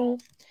this tunnel.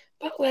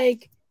 But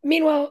like,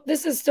 meanwhile,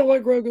 this is still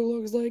what Grogu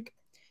looks like.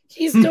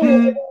 He's still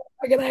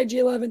like an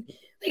IG-11.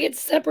 They get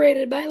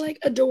separated by like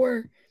a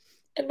door.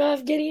 And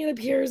Moff Gideon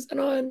appears, and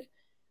on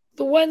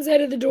the one side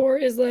of the door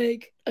is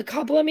like a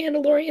couple of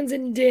Mandalorians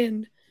and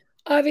Din.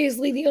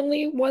 Obviously, the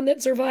only one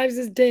that survives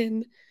is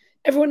Din.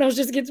 Everyone else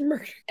just gets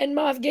murdered. And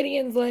Moff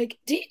Gideon's like,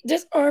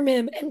 disarm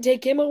him and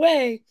take him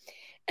away.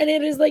 And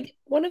it is like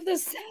one of the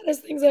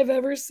saddest things I've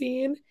ever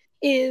seen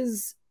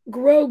is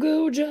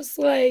Grogu just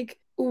like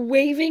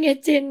waving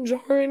at Din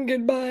Djarin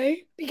goodbye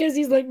because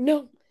he's like,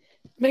 no,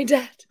 my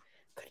dad,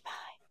 goodbye.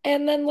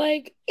 And then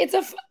like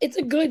it's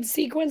a good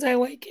sequence. I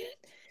like it.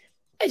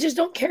 I just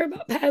don't care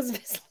about Paz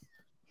Vizsla.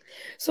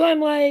 So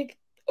I'm like,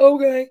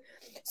 okay.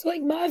 So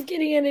like Moff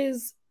Gideon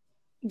is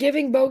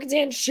giving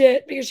Bo-Katan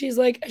shit because she's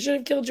like, I should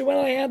have killed you while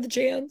I had the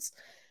chance.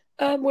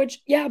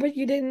 Which, yeah, but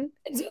you didn't.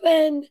 And so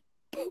then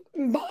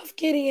Moff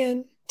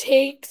Gideon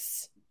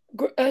takes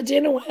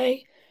Din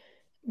away.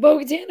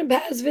 Bo-Katan and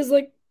Paz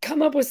Vizsla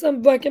come up with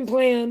some fucking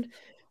plan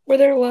where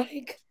they're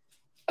like,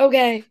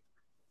 okay,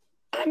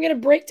 I'm going to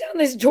break down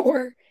this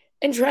door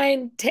and try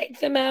and take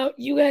them out.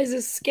 You guys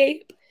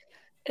escape.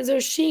 And so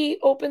she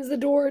opens the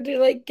door to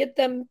like get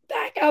them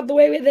back out the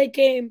way they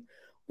came,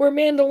 where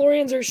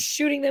Mandalorians are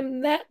shooting them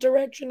in that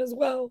direction as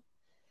well.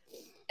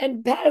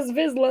 And Paz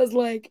Vizsla's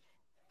like,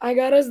 I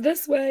got us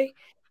this way,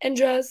 and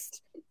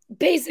just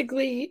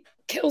basically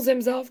kills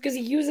himself because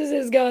he uses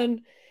his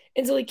gun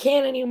until he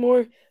can't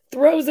anymore,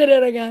 throws it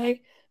at a guy.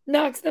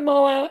 knocks them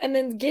all out, and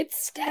then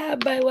gets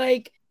stabbed by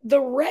like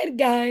the red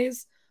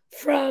guys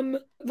from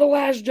The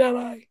Last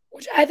Jedi,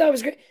 which I thought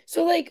was great.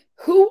 So, like,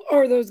 who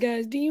are those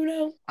guys? Do you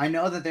know? I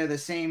know that they're the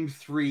same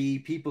three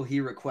people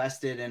he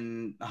requested,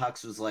 and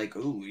Hux was like,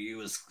 "Ooh, you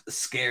was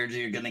scared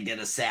you're gonna get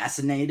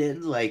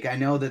assassinated." Like, I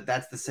know that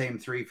that's the same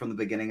three from the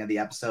beginning of the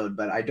episode,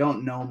 but I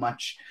don't know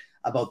much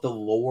about the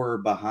lore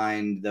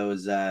behind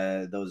those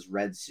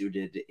red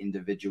suited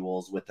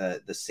individuals with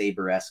the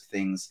saber esque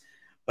things.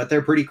 But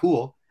they're pretty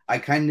cool. I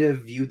kind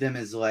of view them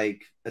as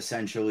like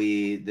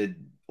essentially the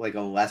like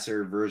a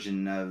lesser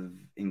version of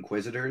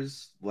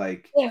Inquisitors,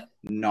 like Yeah.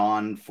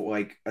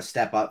 like a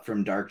step up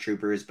from Dark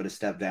Troopers, but a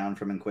step down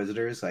from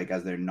Inquisitors, like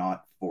as they're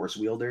not Force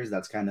wielders.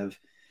 That's kind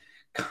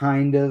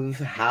of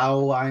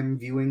how I'm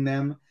viewing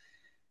them.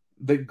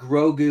 But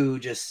Grogu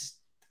just,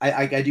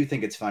 I do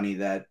think it's funny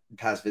that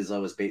Paz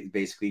Vizsla was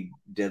basically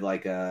did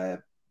like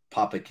a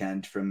Papa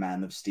Kent from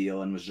Man of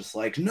Steel and was just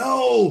like,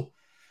 no,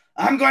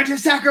 I'm going to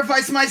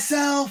sacrifice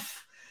myself.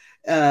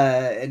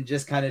 And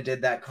just kind of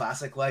did that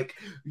classic, like,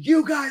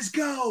 you guys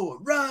go,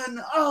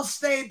 run, I'll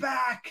stay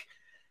back.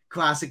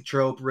 Classic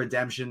trope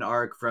redemption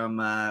arc from,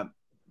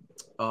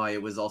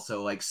 it was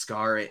also like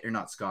Scar, or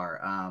not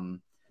Scar,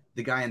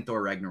 the guy in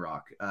Thor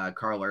Ragnarok,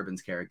 Carl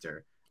Urban's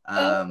character.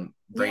 Brain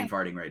Yeah.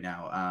 farting right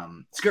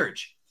now.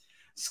 Scourge.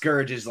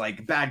 Scourge is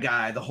like bad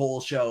guy the whole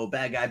show.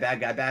 Bad guy, bad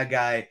guy, bad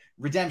guy.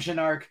 Redemption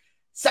arc.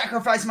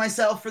 Sacrifice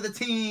myself for the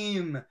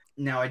team.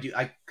 Now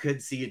I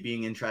could see it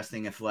being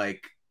interesting if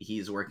like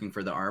he's working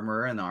for the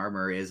armorer and the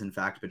armorer is in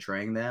fact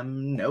betraying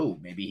them. No,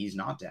 maybe he's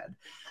not dead.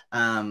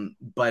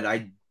 But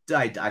I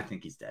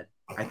think he's dead.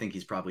 I think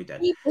he's probably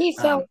dead. He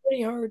fell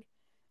pretty hard.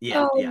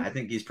 Yeah, I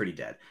think he's pretty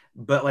dead.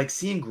 But like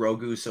seeing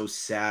Grogu so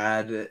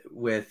sad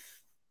with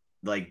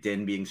like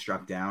Din being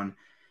struck down,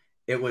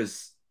 it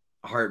was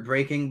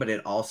heartbreaking, but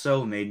it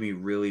also made me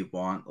really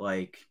want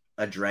like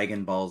a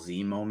Dragon Ball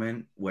Z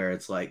moment where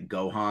it's like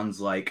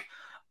Gohan's like,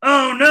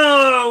 "Oh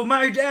no,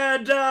 my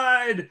dad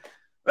died."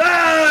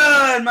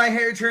 Ah! And my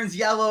hair turns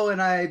yellow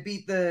and I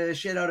beat the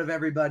shit out of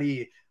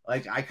everybody.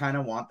 Like I kind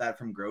of want that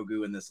from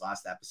Grogu in this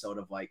last episode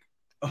of like,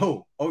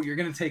 "Oh, you're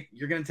going to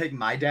take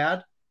my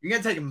dad? You're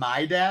going to take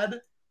my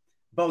dad?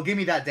 But give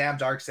me that damn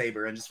dark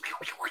saber and just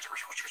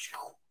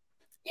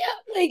Yeah,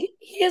 like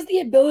he has the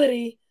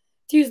ability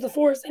to use the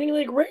force, and he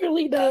like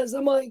rarely does.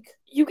 I'm like,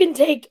 you can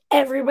take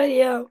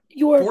everybody out.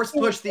 You are force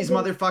push these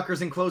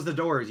motherfuckers and close the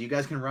doors. You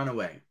guys can run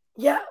away.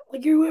 Yeah,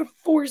 like you are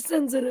force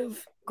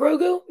sensitive.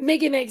 Grogu,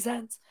 make it make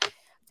sense.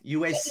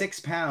 You weigh 6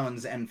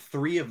 pounds, and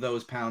 3 of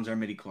those pounds are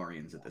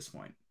midichlorians at this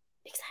point.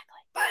 Exactly.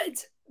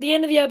 But the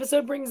end of the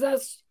episode brings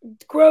us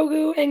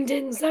Grogu and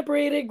Din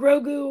separated.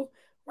 Grogu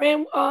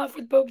ran off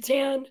with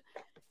Bo-Katan.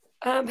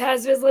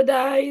 Paz Vizsla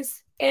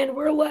dies, and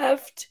we're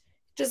left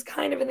just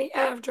kind of in the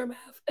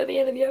aftermath at the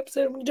end of the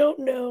episode. We don't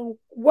know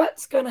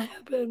what's gonna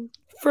happen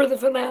for the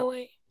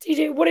finale.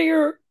 TJ, what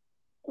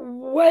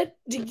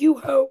do you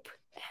hope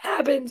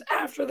happens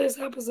after this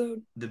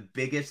episode? The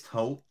biggest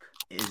hope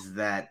is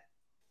that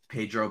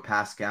Pedro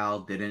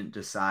Pascal didn't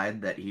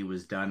decide that he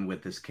was done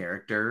with this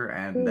character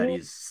and that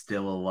he's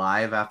still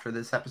alive after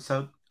this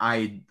episode.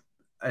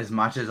 As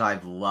much as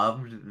I've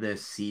loved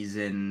this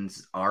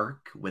season's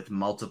arc with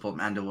multiple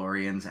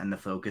Mandalorians and the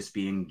focus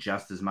being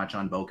just as much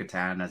on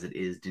Bo-Katan as it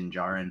is Din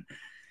Djarin,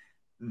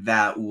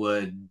 that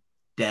would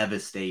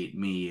devastate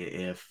me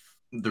if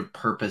the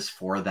purpose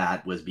for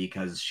that was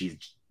because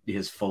she's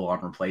his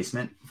full-on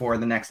replacement for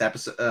the next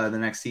episode, the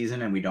next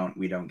season, and we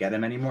don't get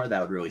him anymore.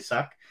 That would really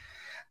suck.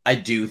 I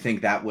do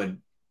think that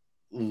would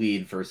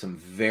lead for some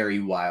very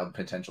wild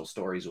potential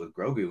stories with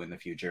Grogu in the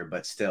future,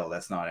 but still,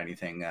 that's not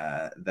anything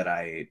that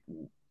I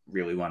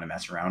really want to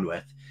mess around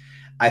with.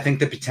 I think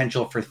the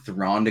potential for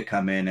Thrawn to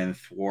come in and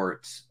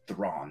thwarts the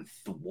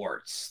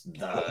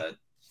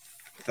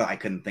I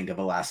couldn't think of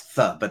a last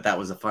th, but that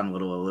was a fun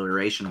little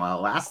alliteration while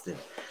it lasted.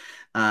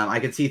 I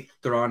could see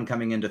Thrawn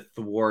coming in to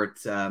thwart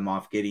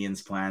Moff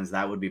Gideon's plans.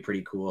 That would be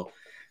pretty cool.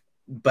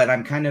 But I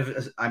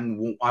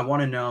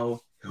want to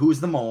know who's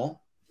the mole.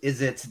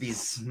 Is it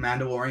these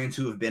Mandalorians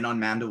who have been on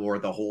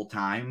Mandalore the whole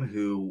time,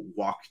 who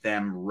walked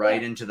them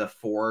right into the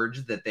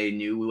forge that they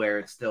knew where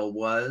it still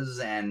was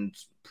and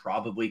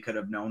probably could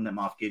have known that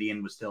Moff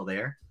Gideon was still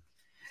there?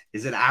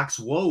 Is it Axe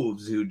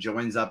Woves who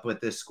joins up with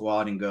this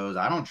squad and goes,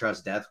 I don't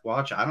trust Death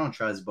Watch, I don't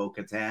trust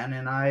Bo-Katan,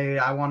 and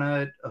I want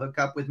to hook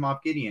up with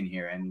Moff Gideon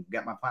here and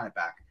get my planet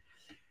back?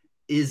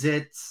 Is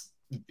it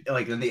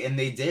like, and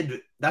they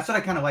did, that's what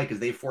I kind of like, is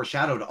they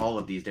foreshadowed all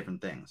of these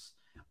different things.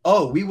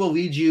 Oh, we will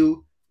lead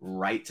you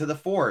right to the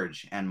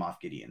forge, and Moff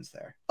Gideon's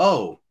there.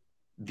 Oh,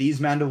 these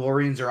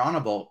Mandalorians are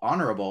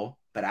honorable,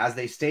 but as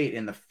they state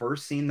in the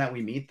first scene that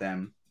we meet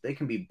them, they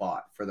can be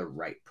bought for the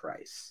right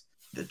price.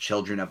 The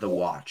children of the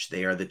Watch.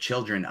 They are the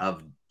children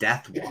of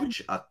Death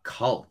Watch, a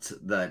cult,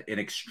 an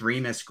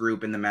extremist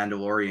group in the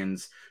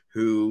Mandalorians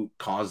who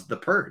caused the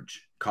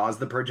purge of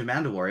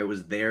Mandalore. It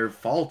was their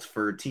fault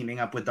for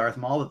teaming up with Darth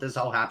Maul that this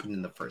all happened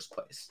in the first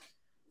place,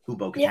 who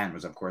Bo-Katan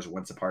was, of course,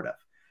 once a part of,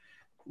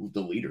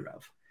 the leader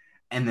of.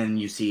 And then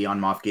you see on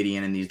Moff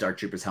Gideon and these Dark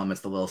Troopers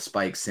helmets, the little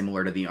spikes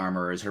similar to the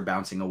armorers, her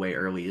bouncing away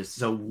early.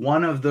 So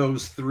one of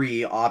those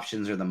three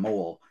options are the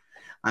mole.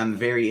 I'm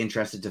very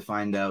interested to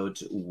find out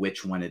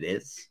which one it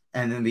is.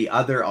 And then the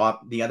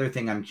other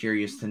thing I'm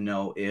curious to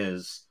know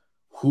is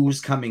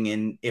who's coming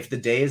in. If the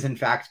day is in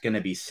fact going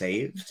to be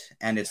saved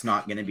and it's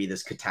not going to be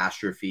this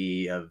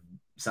catastrophe of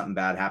something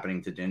bad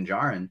happening to Din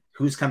Djarin,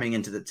 who's coming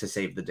into to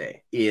save the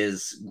day?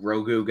 Is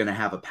Grogu going to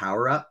have a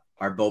power up?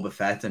 Are Boba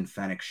Fett and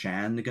Fennec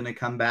Shand going to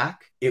come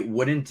back? It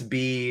wouldn't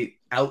be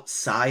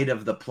outside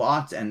of the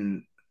plot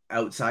and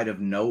outside of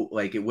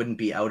it wouldn't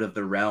be out of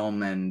the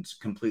realm and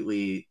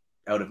completely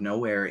out of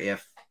nowhere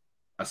if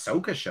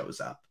Ahsoka shows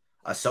up.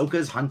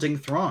 Ahsoka's hunting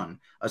Thrawn.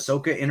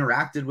 Ahsoka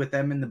interacted with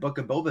them in the Book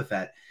of Boba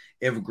Fett.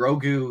 If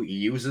Grogu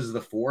uses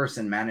the Force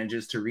and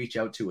manages to reach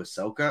out to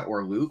Ahsoka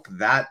or Luke,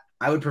 that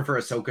I would prefer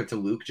Ahsoka to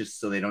Luke, just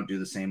so they don't do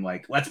the same,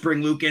 like, let's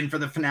bring Luke in for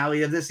the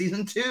finale of this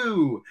season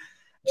 2,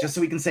 just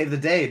so we can save the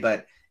day.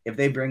 But if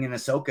they bring in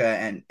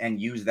Ahsoka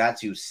and use that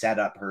to set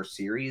up her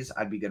series,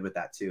 I'd be good with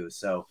that too.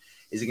 So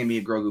is it going to be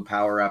a Grogu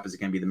power up? Is it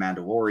going to be the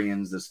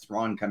Mandalorians? Does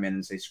Thrawn come in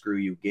and say, screw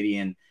you,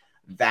 Gideon?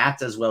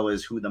 That, as well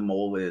as who the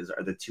mole is,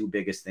 are the two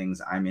biggest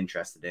things I'm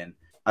interested in.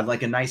 I'd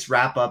like a nice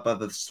wrap up of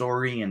the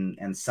story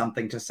and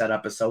something to set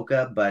up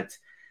Ahsoka, but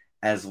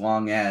as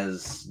long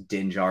as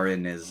Din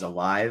Djarin is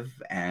alive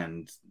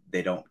and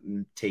they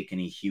don't take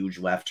any huge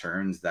left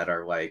turns that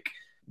are like,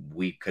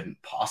 we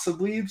couldn't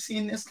possibly have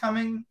seen this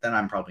coming, then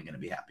I'm probably going to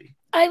be happy.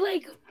 I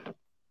like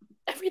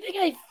everything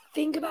I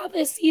think about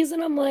this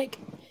season. I'm like,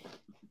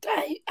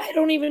 I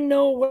don't even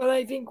know what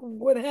I think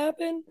would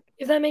happen,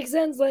 if that makes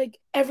sense. Like,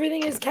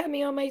 everything has kept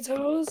me on my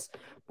toes,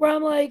 where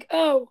I'm like,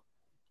 oh,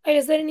 I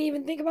guess I didn't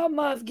even think about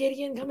Moff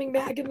Gideon coming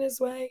back in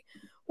this way,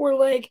 or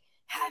like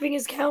having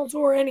his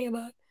counsel or any of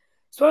that.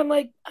 So I'm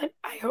like,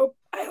 I hope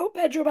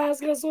Pedro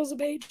Pascal still has a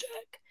paycheck.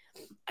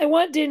 I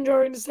want Din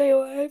Djarin to stay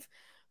alive,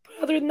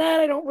 but other than that,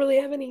 I don't really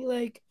have any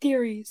like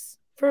theories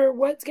for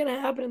what's gonna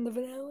happen in the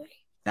finale.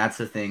 That's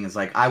the thing, is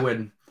like, I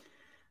would,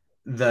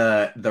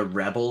 the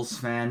Rebels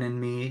fan in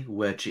me,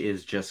 which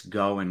is just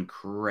going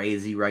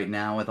crazy right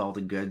now with all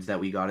the goods that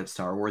we got at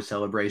Star Wars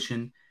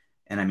Celebration.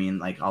 And I mean,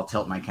 like, I'll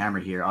tilt my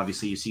camera here.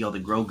 Obviously, you see all the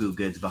Grogu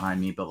goods behind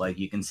me, but like,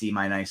 you can see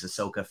my nice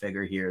Ahsoka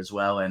figure here as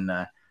well, and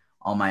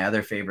all my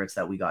other favorites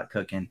that we got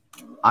cooking.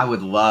 I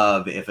would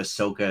love if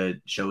Ahsoka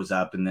shows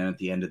up, and then at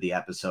the end of the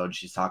episode,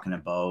 she's talking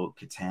about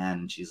Catan,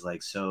 and she's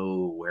like,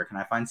 "So, where can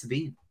I find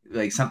Sabine?"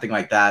 Like, something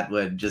like that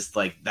would just,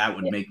 like, that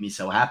would make me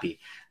so happy.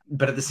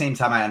 But at the same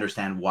time, I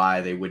understand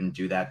why they wouldn't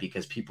do that,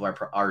 because people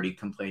are already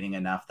complaining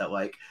enough that,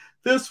 like,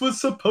 this was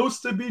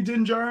supposed to be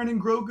Din Djarin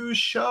and Grogu's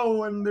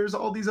show, and there's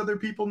all these other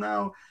people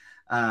now.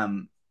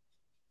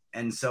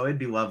 And so it'd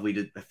be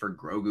lovely for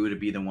Grogu to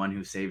be the one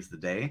who saves the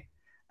day.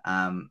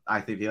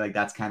 I feel like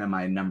that's kind of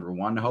my number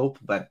one hope.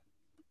 But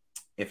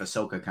if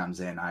Ahsoka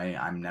comes in,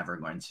 I'm never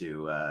going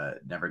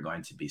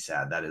to be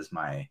sad. That's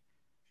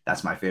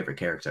my favorite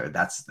character.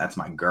 That's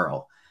my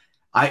girl.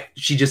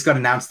 She just got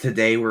announced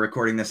today. We're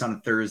recording this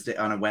on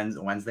a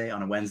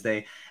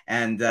Wednesday,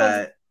 and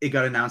it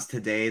got announced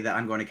today that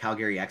I'm going to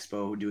Calgary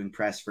Expo doing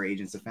press for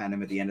Agents of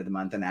Fandom at the end of the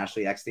month, and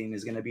Ashley Eckstein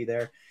is going to be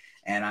there,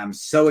 and I'm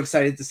so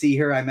excited to see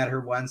her. I met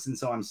her once, and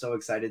so I'm so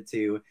excited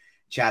to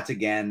chat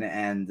again.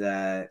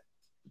 And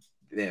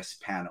this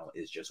panel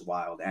is just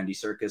wild. Andy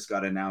Serkis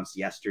got announced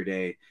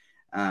yesterday.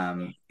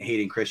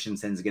 Hayden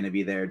Christensen's going to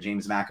be there.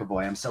 James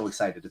McAvoy. I'm so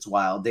excited. It's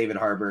wild. David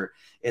Harbour.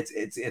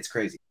 It's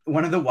crazy.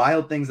 One of the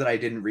wild things that I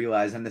didn't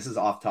realize, and this is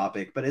off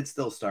topic, but it's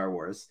still Star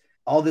Wars.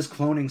 All this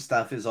cloning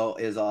stuff is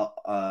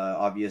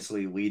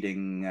obviously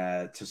leading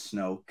to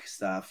Snoke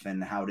stuff.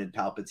 And how did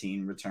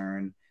Palpatine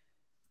return?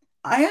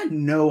 I had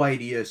no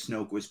idea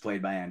Snoke was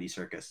played by Andy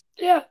Serkis.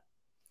 Yeah.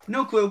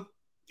 No clue.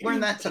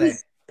 Learned that today.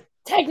 He's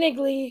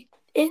technically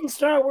in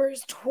Star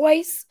Wars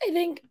twice, I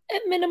think,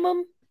 at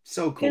minimum.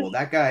 So cool.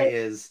 That guy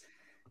is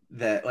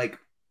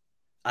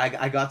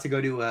I got to go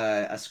to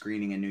a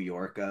screening in New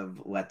York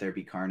of Let There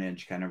Be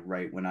Carnage, kind of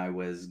right when I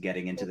was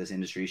getting into this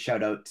industry.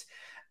 Shout out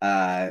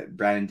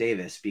Brandon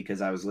Davis,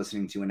 because I was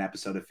listening to an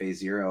episode of Phase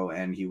Zero,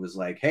 and he was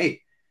like,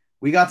 "Hey,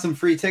 we got some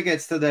free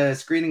tickets to the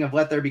screening of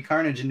Let There Be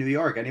Carnage in New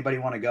York. Anybody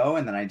want to go?"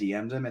 And then I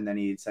DM'd him, and then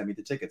he sent me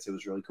the tickets. It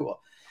was really cool.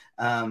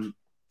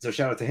 So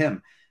shout out to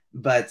him.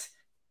 But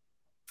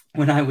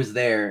when I was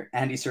there,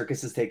 Andy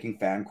Serkis is taking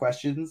fan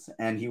questions,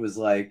 and he was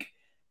like,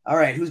 "All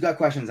right, who's got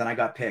questions?" And I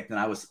got picked, and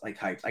I was like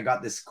hyped. I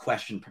got this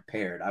question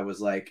prepared. I was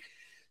like,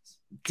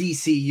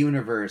 DC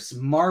Universe,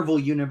 Marvel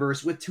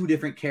Universe with two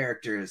different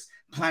characters,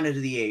 Planet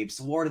of the Apes,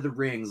 Lord of the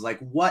Rings. Like,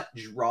 what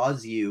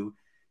draws you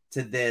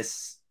to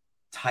this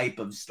type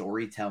of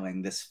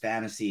storytelling, this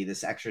fantasy,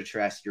 this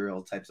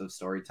extraterrestrial types of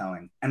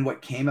storytelling? And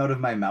what came out of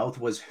my mouth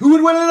was, who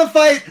would win in a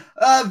fight,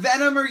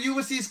 Venom or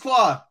Ulysses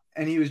Claw?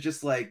 And he was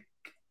just like,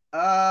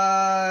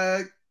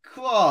 Claw.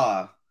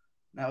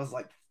 And I was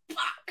like,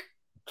 fuck.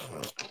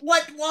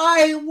 What?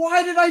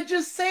 Why did I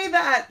just say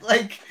that?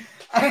 Like,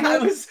 I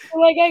was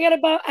like, I got a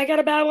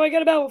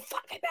battle.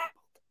 Fuck, I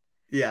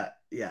battled.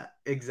 Yeah,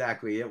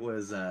 exactly. It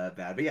was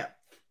bad. But yeah,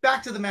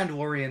 back to the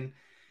Mandalorian.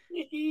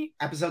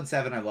 Episode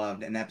 7 I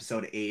loved, and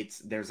episode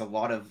 8, there's a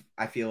lot of,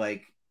 I feel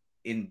like,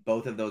 in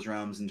both of those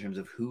realms in terms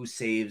of who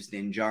saves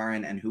Din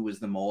Djarin and who was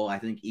the mole. I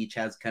think each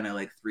has kind of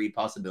like 3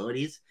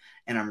 possibilities,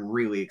 and I'm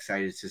really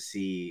excited to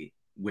see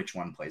which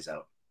one plays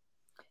out.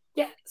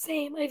 Yeah,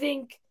 same. I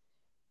think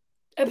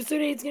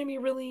episode 8 is going to be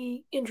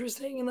really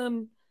interesting,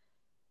 and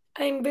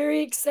I'm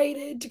very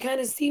excited to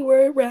kind of see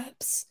where it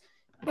wraps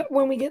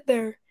when we get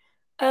there.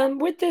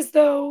 With this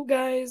though,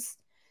 guys,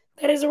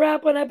 that is a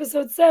wrap on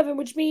episode 7,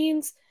 which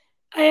means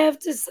I have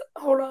to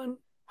hold on.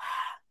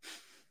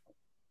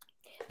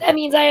 That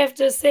means I have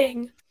to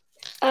sing.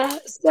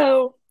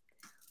 So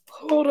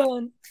hold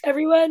on,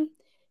 everyone,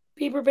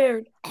 be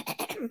prepared.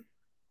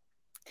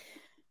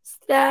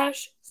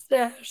 Stash,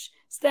 stash,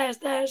 stash,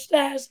 stash,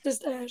 stash,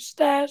 stash,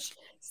 stash,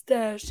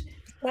 stash,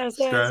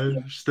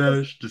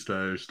 stash,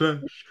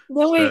 Stash.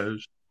 No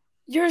wait,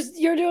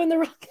 you're doing the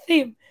wrong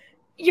theme.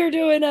 You're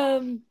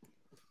doing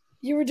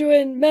you were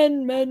doing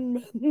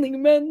men.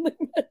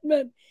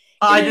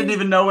 I didn't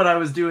even know what I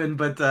was doing,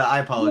 but I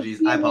apologize.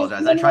 I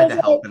tried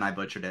to help and I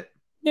butchered it.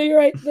 No, you're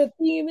right. The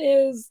theme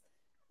is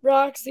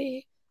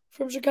Roxy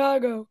from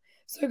Chicago.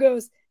 So it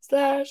goes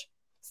stash,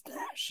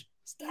 stash,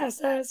 stash,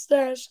 stash,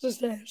 stash,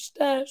 stash,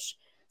 stash,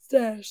 stash,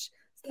 stash,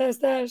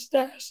 stash,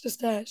 stash,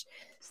 stash.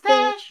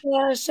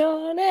 Stash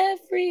on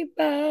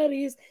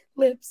everybody's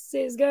lips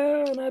is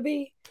gonna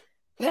be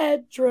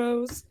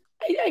Pedro's.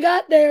 I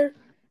got there.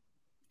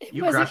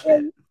 You crushed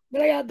it.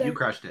 But I got there. You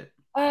crushed it.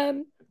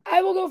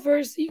 I will go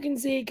first so you can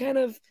see kind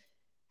of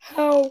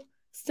how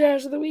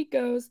stash of the week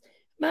goes.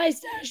 My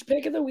stash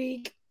pick of the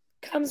week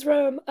comes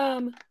from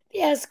the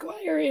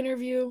Esquire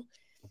interview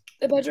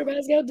that Pedro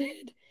Pascal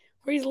did,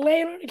 where he's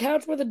laying on a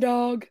couch with a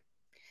dog.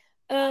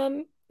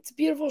 It's a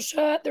beautiful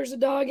shot. There's a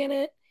dog in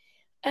it,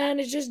 and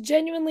it's just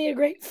genuinely a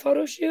great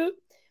photo shoot.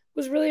 It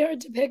was really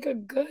hard to pick a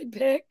good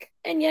pick,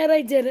 and yet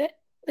I did it.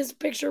 This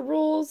picture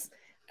rules.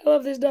 I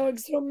love this dog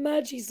so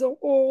much. He's so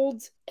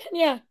old, and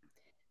yeah,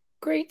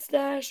 great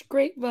stash,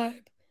 great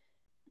vibe.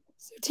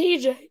 So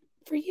TJ,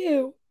 for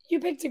you, you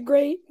picked a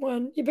great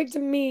one. You picked a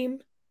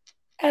meme,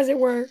 as it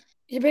were.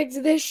 You picked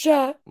this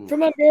shot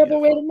from Unbearable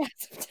Weight of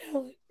Massive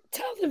Talent.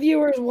 Tell the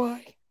viewers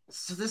why.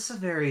 So this is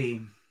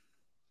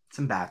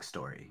some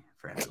backstory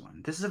for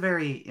everyone. This is a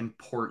very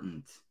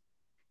important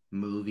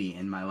movie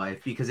in my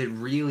life because it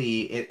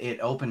really it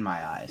opened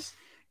my eyes.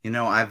 You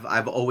know,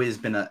 I've always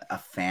been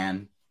a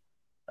fan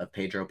of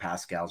Pedro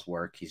Pascal's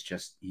work. He's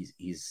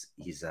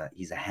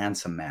a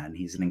handsome man.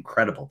 He's an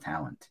incredible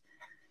talent.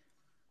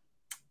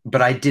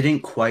 But I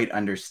didn't quite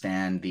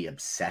understand the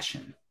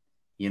obsession.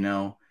 You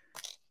know,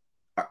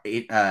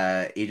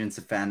 Agents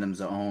of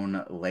Fandom's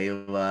own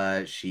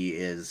Layla, she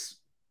is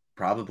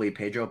probably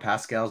Pedro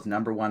Pascal's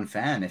 #1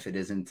 fan if it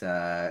isn't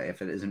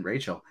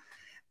Rachel.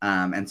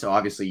 And so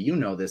obviously you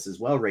know this as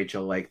well,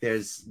 Rachel. Like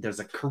there's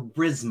a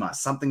charisma,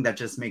 something that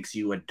just makes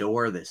you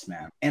adore this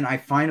man. And I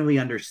finally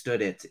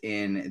understood it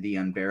in The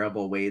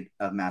Unbearable Weight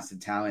of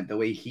Massive Talent. The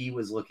way he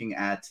was looking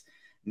at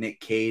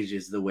Nick Cage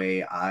is the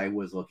way I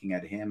was looking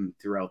at him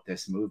throughout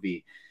this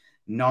movie.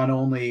 Not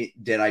only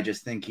did I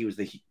just think he was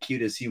the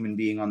cutest human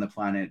being on the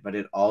planet, but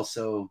it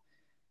also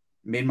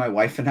made my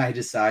wife and I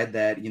decide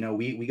that, you know,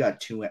 we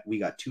got two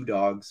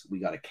dogs, we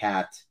got a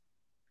cat,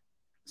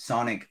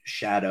 Sonic,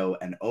 Shadow,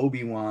 and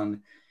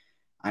Obi-Wan.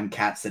 I'm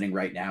cat sitting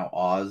right now.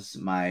 Oz,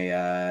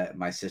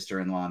 my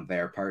sister-in-law and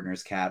their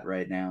partner's cat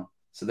right now.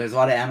 So there's a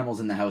lot of animals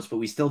in the house, but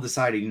we still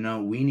decided, you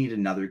know, we need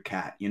another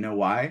cat. You know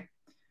why?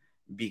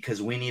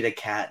 Because we need a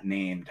cat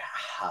named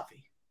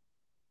Javi.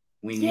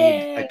 We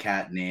need a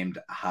cat named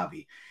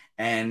Javi.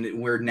 And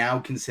we're now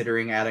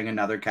considering adding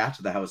another cat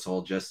to the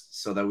household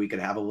just so that we could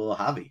have a little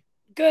Javi.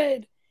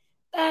 Good.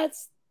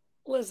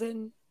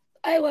 Listen,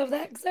 I love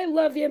that because I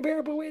love The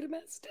Unbearable Weight of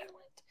Massive Talent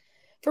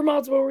for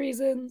multiple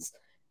reasons.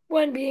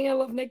 One being I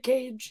love Nick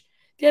Cage.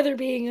 The other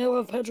being I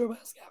love Pedro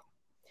Pascal.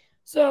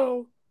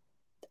 So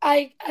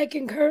I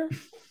concur.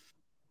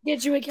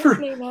 Get you a cat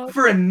name out.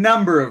 For a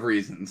number of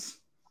reasons.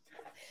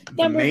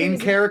 The main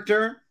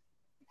character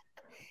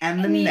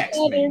and the next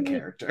main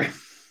character.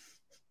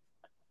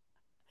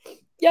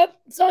 Yep,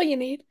 that's all you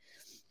need.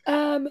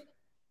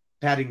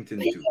 Paddington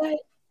 2.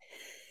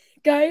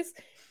 Guys,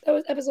 that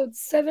was episode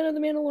 7 of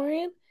The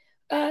Mandalorian.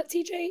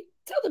 TJ,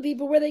 tell the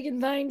people where they can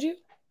find you.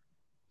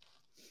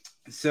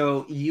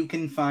 So you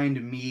can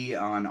find me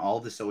on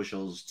all the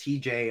socials,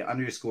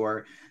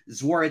 TJ_Zwarich5,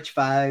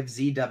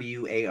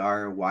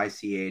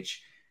 ZWARYCH5.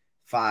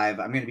 I'm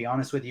going to be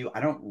honest with you.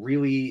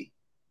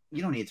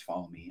 You don't need to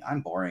follow me.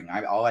 I'm boring.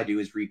 All I do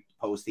is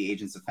repost the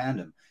Agents of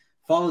Fandom.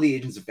 Follow the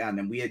Agents of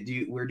Fandom.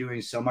 We're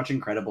doing so much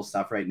incredible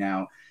stuff right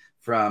now,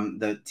 from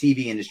the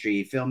TV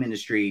industry, film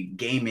industry,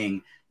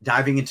 gaming,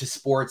 diving into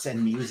sports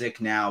and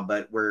music now.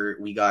 But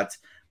we got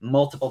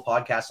multiple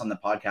podcasts on the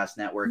podcast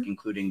network,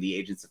 including the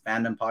Agents of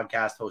Fandom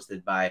podcast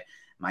hosted by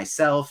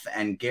myself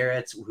and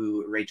Garrett,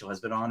 who Rachel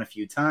has been on a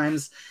few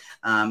times.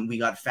 We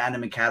got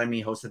Fandom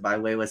Academy hosted by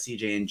Layla,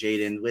 CJ, and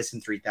Jaden. Listen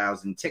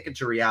 3000, Ticket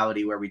to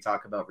Reality, where we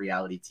talk about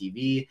reality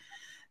TV.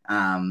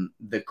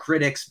 the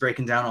critics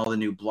breaking down all the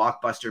new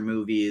blockbuster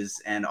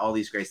movies and all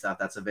these great stuff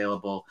that's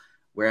available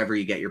wherever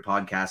you get your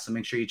podcast. So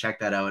make sure you check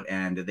that out.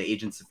 And the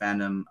Agents of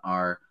Fandom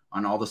are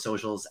on all the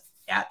socials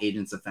at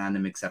Agents of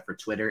Fandom, except for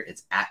Twitter.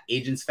 It's at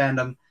Agents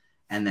Fandom,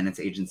 and then it's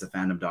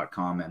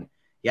agentsoffandom.com. And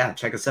yeah,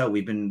 check us out.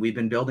 We've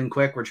been building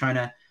quick. We're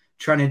trying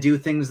to do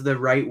things the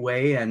right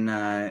way and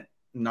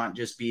not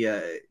just be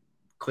a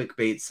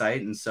clickbait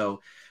site. And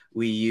so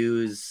we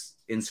use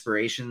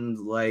inspirations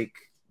like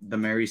the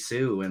Mary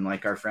Sue and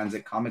like our friends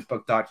at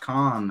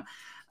comicbook.com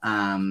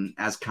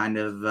as kind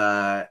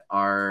of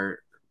our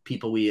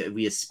people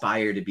we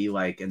aspire to be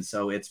like. And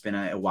so it's been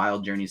a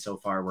wild journey so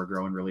far. We're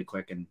growing really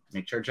quick, and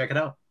make sure to check it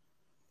out.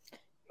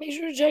 Make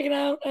sure to check it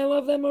out. I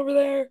love them over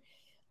there.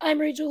 I'm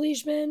Rachel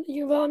Leishman.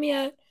 You can follow me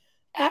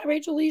at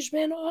Rachel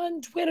Leishman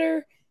on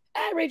Twitter,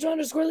 at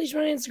Rachel_Leishman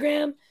on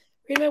Instagram.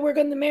 Read my work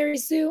on the Mary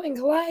Sue and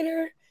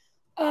Collider.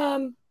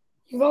 You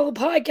can follow the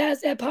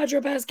podcast at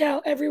Podro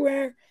Pascal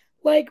everywhere.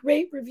 Like,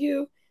 rate,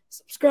 review,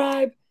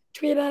 subscribe,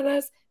 tweet at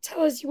us,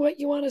 tell us what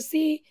you want to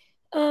see.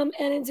 And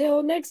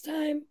until next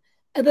time,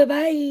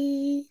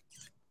 bye-bye.